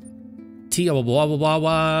 Blah, blah, blah, blah,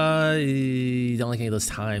 blah. Don't like any of those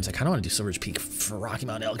times. I kind of want to do Silver Ridge Peak for Rocky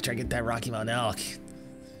Mountain Elk. Try to get that Rocky Mountain Elk.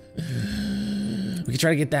 We could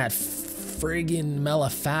try to get that friggin'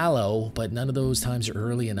 Mellafallow, but none of those times are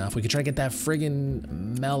early enough. We could try to get that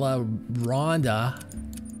friggin' Mela Rhonda,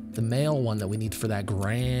 the male one that we need for that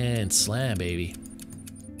Grand Slam, baby.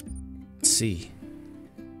 Let's see.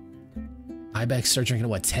 Ibex start drinking at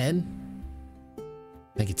what, 10? I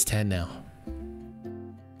think it's 10 now.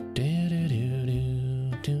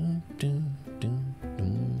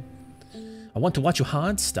 I want to watch you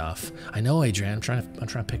hunt stuff. I know, Adrian. I'm trying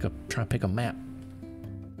to pick a map.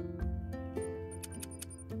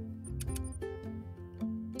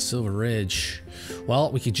 Silver Ridge.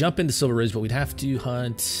 Well, we could jump into Silver Ridge, but we'd have to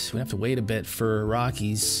hunt. We'd have to wait a bit for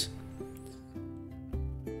Rockies.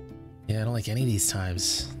 Yeah, I don't like any of these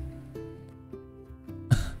times.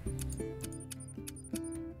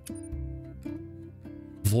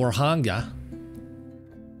 Vorhanga.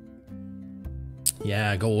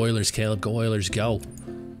 Yeah, go Oilers, Caleb. Go Oilers, go.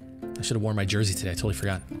 I should have worn my jersey today. I totally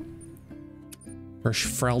forgot.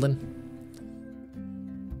 Hirschfelden.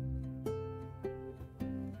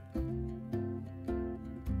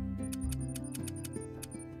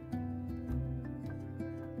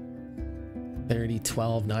 $30,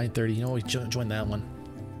 $12, $9.30. You know, we join that one.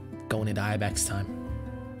 Going into Ibex time.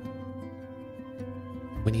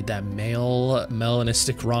 We need that male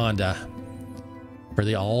melanistic Rhonda for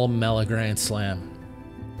the all Mela Grand Slam.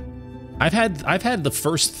 I've had the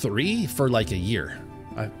first 3 for like a year.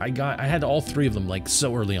 I had all 3 of them like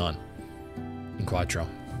so early on in Quattro,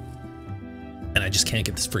 and I just can't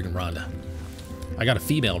get this friggin' Rhonda. I got a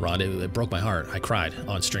female Rhonda. It broke my heart. I cried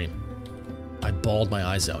on stream. I bawled my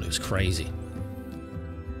eyes out. It was crazy.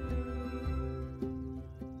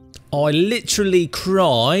 I literally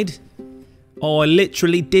cried. I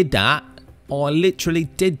literally did that. I literally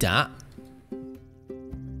did that.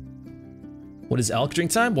 What is elk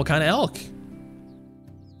drink time? What kind of elk?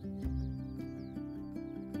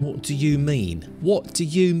 What do you mean? What do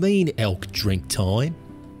you mean elk drink time?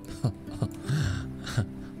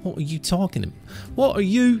 What are you talking about? What are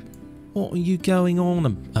you going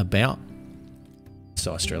on about?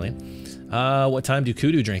 So Australian. What time do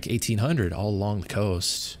kudu drink? 1800, all along the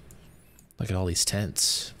coast. Look at all these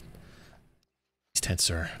tents. These tents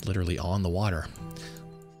are literally on the water.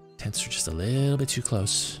 Tents are just a little bit too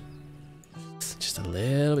close. Just a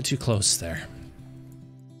little bit too close there.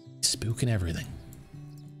 Spooking everything.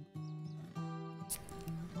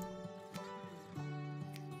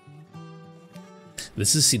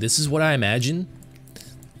 This is what I imagine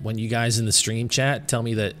when you guys in the stream chat tell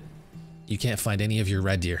me that you can't find any of your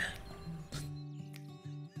red deer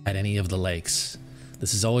at any of the lakes.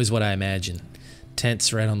 This is always what I imagine.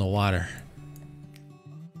 Tents right on the water.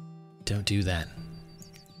 Don't do that.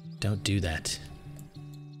 Don't do that.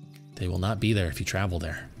 They will not be there if you travel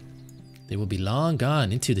there. They will be long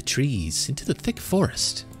gone into the trees, into the thick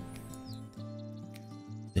forest.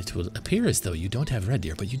 It will appear as though you don't have red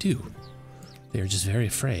deer, but you do. They are just very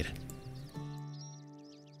afraid.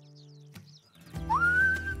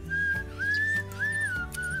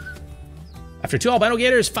 After 2 albino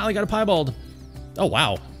gators, finally got a piebald. Oh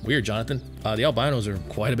wow, weird, Jonathan. The albinos are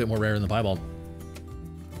quite a bit more rare than the piebald.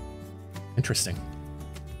 Interesting.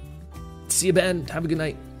 See you, Ben. Have a good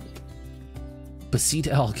night. Basit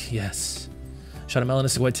elk, yes. Shot a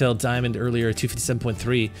melanistic whitetail diamond earlier,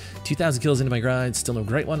 257.3. 2,000 kills into my grind, still no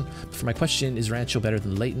great one. But for my question, is Rancho better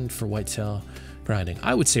than Leighton for whitetail grinding?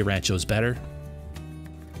 I would say Rancho's better.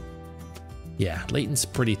 Yeah, Leighton's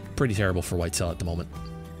pretty terrible for whitetail at the moment.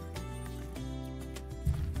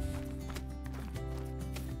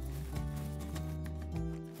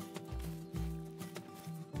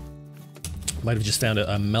 Might have just found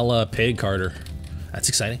a Mela pig carder. That's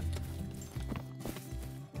exciting.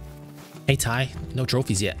 Hey Ty, no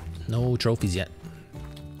trophies yet. No trophies yet.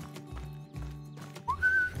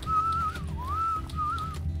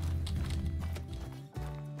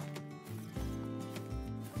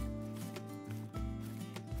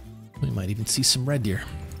 We might even see some red deer.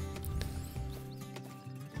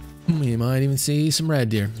 We might even see some red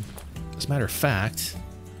deer. As a matter of fact,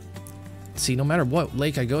 see, no matter what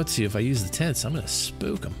lake I go to, if I use the tents, I'm gonna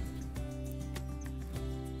spook them.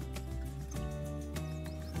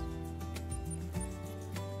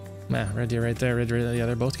 Nah, red deer right there, red deer right there. Yeah,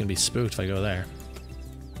 they're both gonna be spooked if I go there.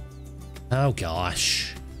 Oh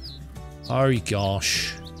gosh. Oh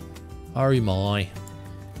gosh. Oh my.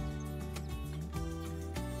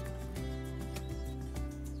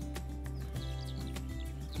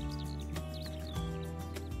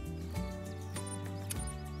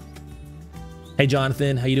 Hey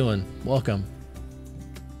Jonathan, how you doing? Welcome.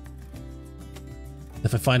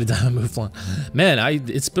 If I find a diamond mouflon. Man,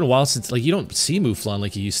 it's been a while since, like, you don't see mouflon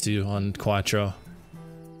like you used to on Quattro.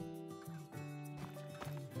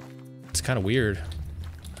 It's kind of weird.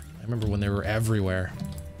 I remember when they were everywhere.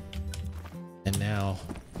 And now,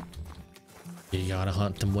 you gotta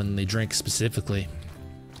hunt them when they drink specifically.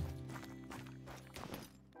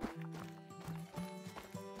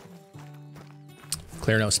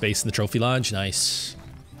 Clearing out space in the trophy lodge, nice.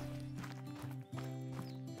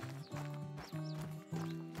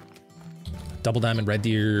 Double diamond red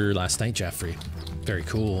deer last night, Jeffrey. Very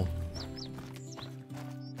cool.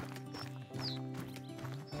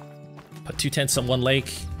 Put 2 tents on one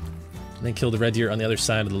lake, and then kill the red deer on the other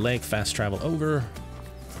side of the lake. Fast travel over.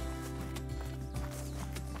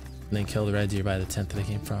 And then kill the red deer by the tent that I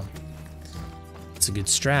came from. It's a good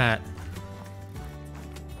strat.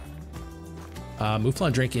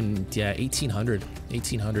 Mouflon drinking, yeah, 1800.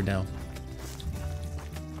 1800 now.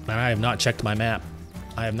 And I have not checked my map.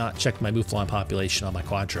 I have not checked my mouflon population on my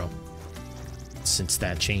Quattro since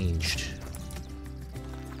that changed.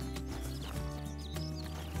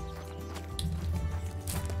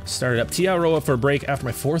 Started up Tiaroa for a break after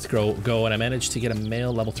my 4th go, and I managed to get a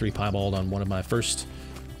male level 3 piebald on one of my first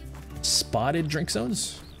spotted drink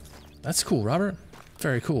zones. That's cool, Robert.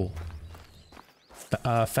 Very cool.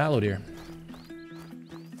 Fallow deer.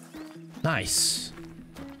 Nice.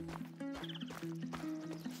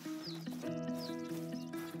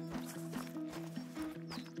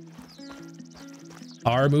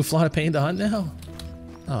 Are mouflon a pain to hunt now?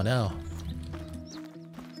 Oh no.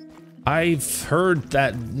 I've heard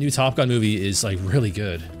that new Top Gun movie is like really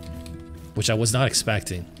good, which I was not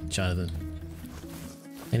expecting, Jonathan.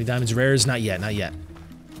 Any diamonds rares? Not yet, not yet.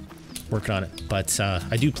 Working on it, but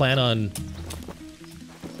I do plan on.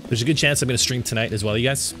 There's a good chance I'm going to stream tonight as well, you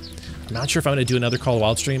guys. Not sure if I'm going to do another Call of the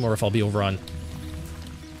Wild stream or if I'll be over on...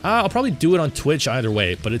 I'll probably do it on Twitch either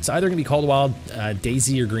way, but it's either going to be Call of the Wild,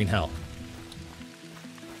 DayZ, or Green Hell.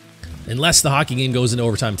 Unless the hockey game goes into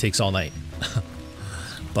overtime and takes all night.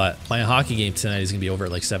 But my hockey game tonight is going to be over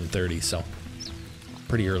at like 7:30, so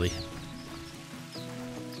pretty early.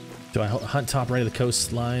 Do I hunt top right of the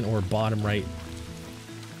coastline or bottom right?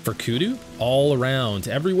 For kudu? All around.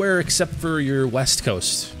 Everywhere except for your west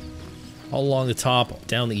coast. All along the top,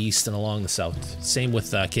 down the east, and along the south. Same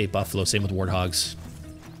with Cape Buffalo, same with warthogs.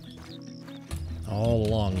 All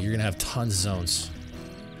along, you're going to have tons of zones.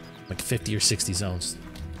 Like 50 or 60 zones.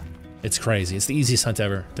 It's crazy. It's the easiest hunt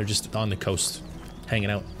ever. They're just on the coast, hanging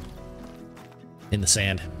out in the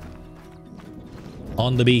sand.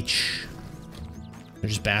 On the beach. They're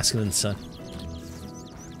just basking in the sun.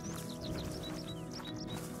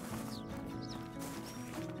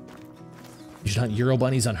 You should hunt Euro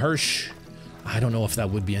bunnies on Hirsch. I don't know if that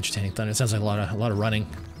would be entertaining. Thunder. It sounds like a lot of running.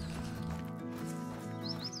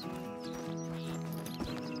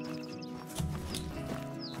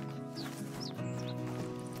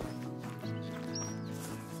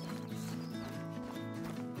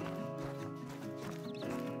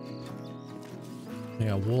 We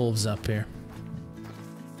got wolves up here.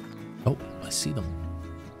 Oh, I see them.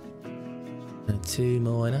 A 2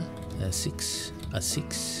 minor, a 6, a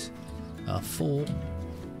 6, a 4.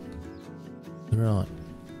 Right.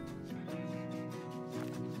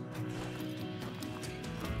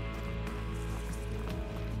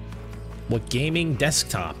 What gaming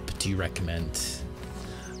desktop do you recommend?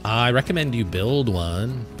 I recommend you build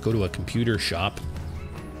one. Go to a computer shop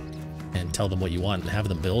and tell them what you want and have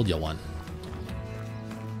them build you one.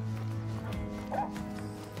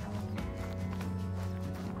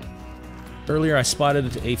 Earlier, I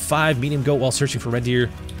spotted a 5 medium goat while searching for red deer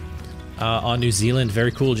on New Zealand.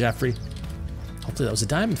 Very cool, Jeffrey. Hopefully that was a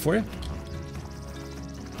diamond for you.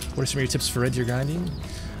 What are some of your tips for red deer guiding?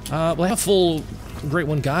 Well, I have a full Great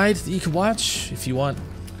One guide that you can watch if you want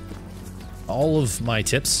all of my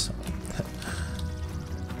tips.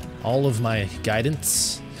 All of my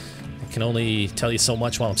guidance. I can only tell you so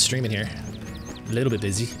much while I'm streaming here. A little bit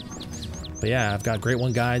busy. But yeah, I've got Great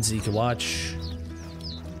One guides that you can watch.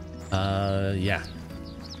 Yeah.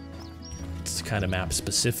 It's kind of map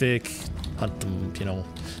specific. Hunt them, you know.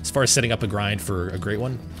 As far as setting up a grind for a Great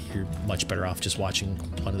One, you're much better off just watching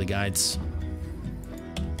one of the guides.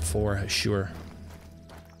 For sure.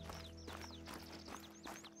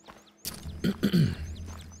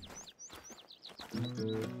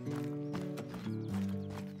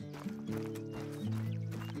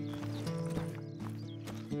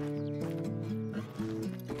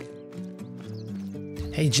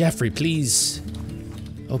 Hey Jeffrey, please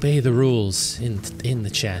obey the rules in the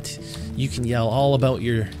chat. You can yell all about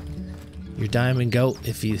your diamond goat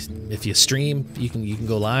if you stream. You can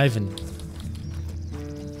go live and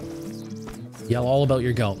yell all about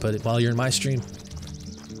your goat. But while you're in my stream,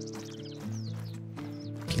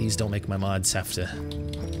 please don't make my mods have to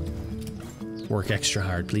work extra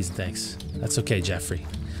hard. Please and thanks. That's okay, Jeffrey.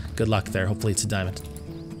 Good luck there. Hopefully it's a diamond.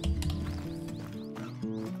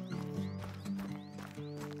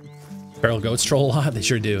 Feral goats troll a lot? They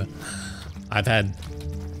sure do. I've had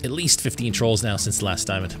at least 15 trolls now since the last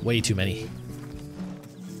diamond. Way too many.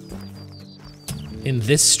 In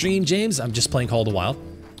this stream, James, I'm just playing Call of the Wild.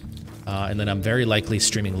 And then I'm very likely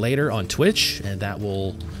streaming later on Twitch, and that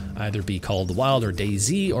will either be Call of the Wild or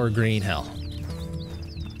DayZ or Green Hell.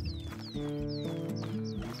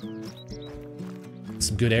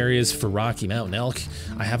 Some good areas for Rocky Mountain elk.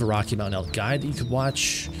 I have a Rocky Mountain elk guide that you could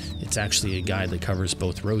watch. It's actually a guide that covers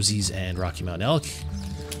both Rosie's and Rocky Mountain elk.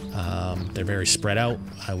 They're very spread out.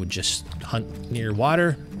 I would just hunt near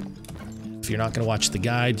water. If you're not going to watch the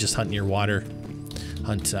guide, just hunt near water.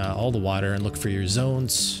 Hunt all the water and look for your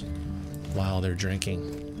zones while they're drinking.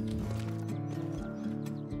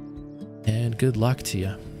 And good luck to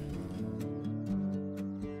you.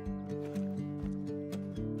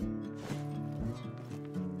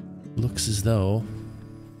 Looks as though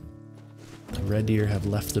the red deer have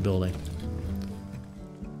left the building.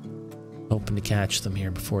 Hoping to catch them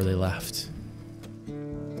here before they left.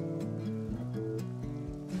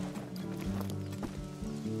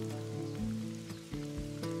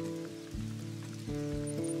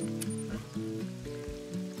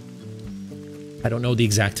 I don't know the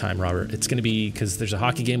exact time, Robert. It's going to be because there's a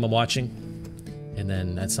hockey game I'm watching, and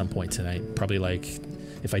then at some point tonight, probably like,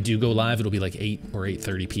 if I do go live, it'll be like 8 or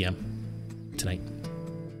 8:30 p.m. tonight.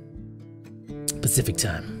 Pacific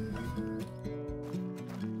time.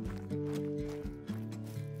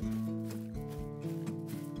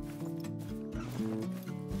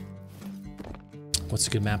 What's a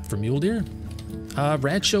good map for mule deer?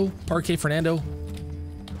 Rancho, Parque Fernando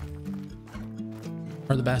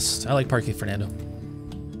are the best. I like Parque Fernando.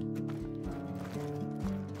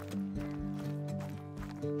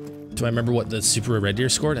 Do I remember what the Super Red Deer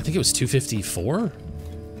scored? I think it was 254.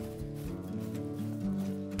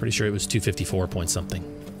 Pretty sure it was 254 point something.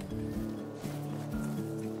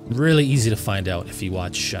 Really easy to find out if you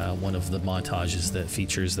watch one of the montages that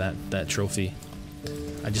features that trophy.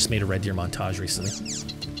 I just made a Red Deer montage recently.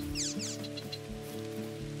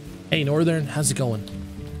 Hey Northern, how's it going?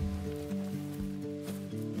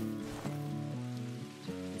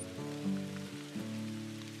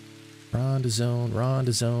 Ronda zone,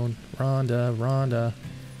 Ronda zone, Ronda, Ronda.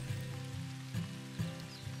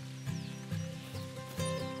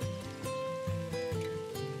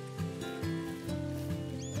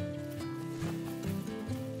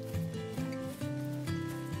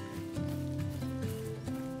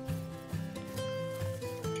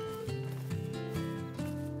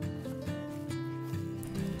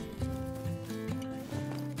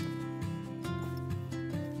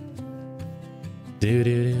 Do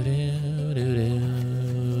do do do do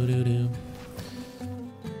do do do.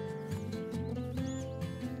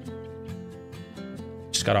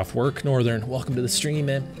 Just got off work, Northern. Welcome to the stream,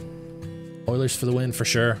 man. Oilers for the win, for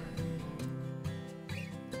sure.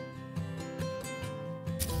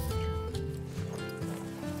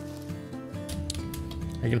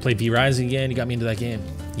 Are you gonna play V-Rising again? You got me into that game.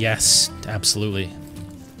 Yes, absolutely.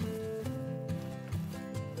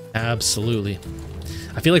 Absolutely.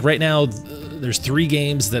 I feel like right now there's 3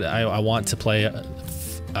 games that I want to play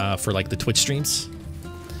for like the Twitch streams,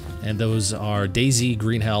 and those are DayZ,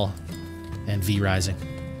 Green Hell, and V-Rising.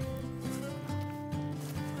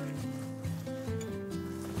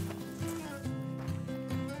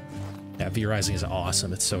 Yeah, V-Rising is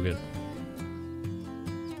awesome. It's so good.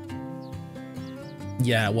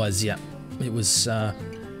 Yeah, it was. Yeah, it was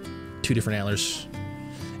 2 different antlers.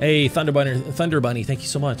 Hey, Thunder Bunny, thank you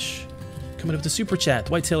so much. Coming up with the super chat.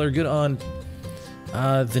 White Tailor, good on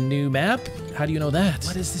the new map? How do you know that?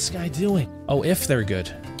 What is this guy doing? Oh, if they're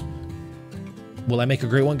good. Will I make a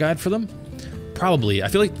Great One guide for them? Probably. I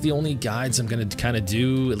feel like the only guides I'm going to kind of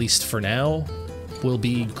do, at least for now, will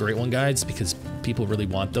be Great One guides because people really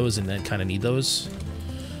want those and then kind of need those.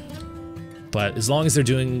 But as long as they're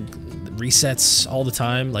doing resets all the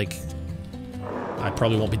time, like, I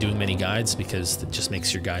probably won't be doing many guides because it just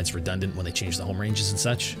makes your guides redundant when they change the home ranges and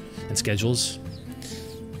such and schedules.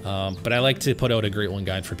 But I like to put out a Great One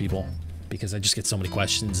guide for people because I just get so many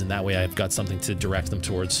questions, and that way I've got something to direct them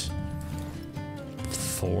towards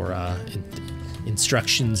for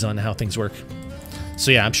instructions on how things work.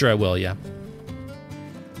 So yeah, I'm sure I will, yeah.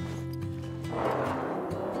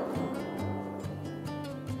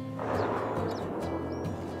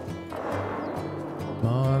 Come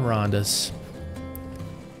on, Rondas.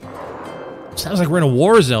 Sounds like we're in a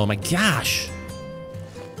war zone, my gosh.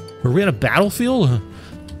 Are we on a battlefield? Am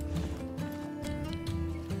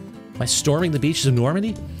I storming the beaches of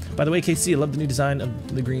Normandy? By the way, KC, I love the new design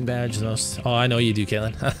of the green badge the most. Oh, I know you do,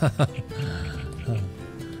 Caitlin.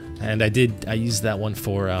 And I used that one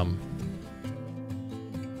for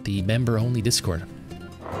the member-only Discord.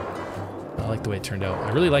 I like the way it turned out.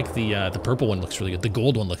 I really like the purple one. Looks really good. The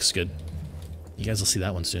gold one looks good. You guys will see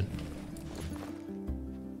that one soon.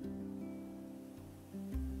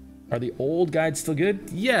 Are the old guides still good?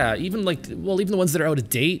 Yeah, even like, well, even the ones that are out of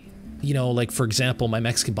date. You know, like for example, my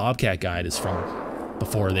Mexican Bobcat guide is from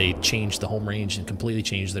before they changed the home range and completely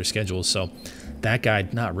changed their schedules. So that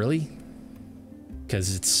guide, not really,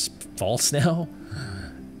 because it's false now.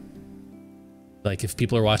 Like if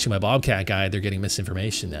people are watching my Bobcat guide, they're getting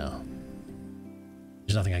misinformation now.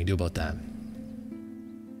 There's nothing I can do about that.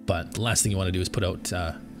 But the last thing you want to do is put out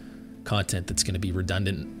content that's going to be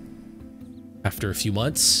redundant after a few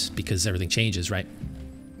months because everything changes, right?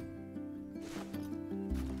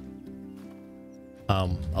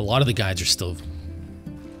 A lot of the guides are still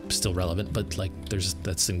relevant, but like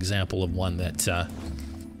that's an example of one that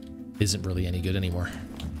isn't really any good anymore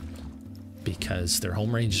because their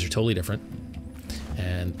home ranges are totally different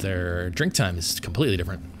and their drink time is completely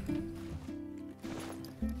different.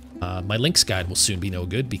 My Lynx guide will soon be no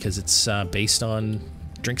good because it's based on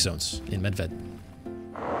drink zones in Medved.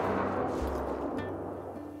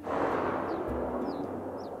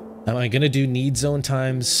 Am I gonna do need zone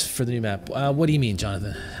times for the new map? What do you mean,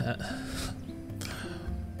 Jonathan?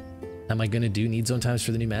 Am I gonna do need zone times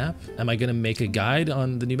for the new map? Am I gonna make a guide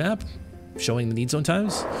on the new map showing the need zone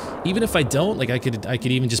times? Even if I don't, like I could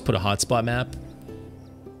even just put a hotspot map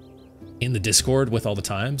in the Discord with all the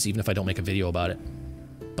times, even if I don't make a video about it.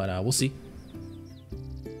 But we'll see.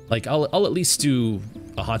 Like, I'll at least do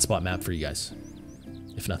a hotspot map for you guys,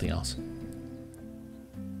 if nothing else.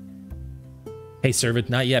 Hey, Servant,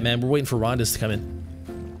 not yet, man. We're waiting for Rhonda's to come in.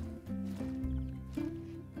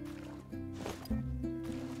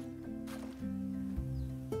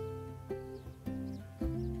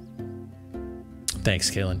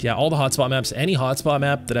 Thanks, Kalen. Yeah, all the hotspot maps, any hotspot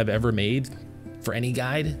map that I've ever made for any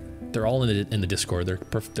guide, they're all in the Discord.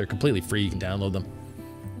 They're completely free. You can download them.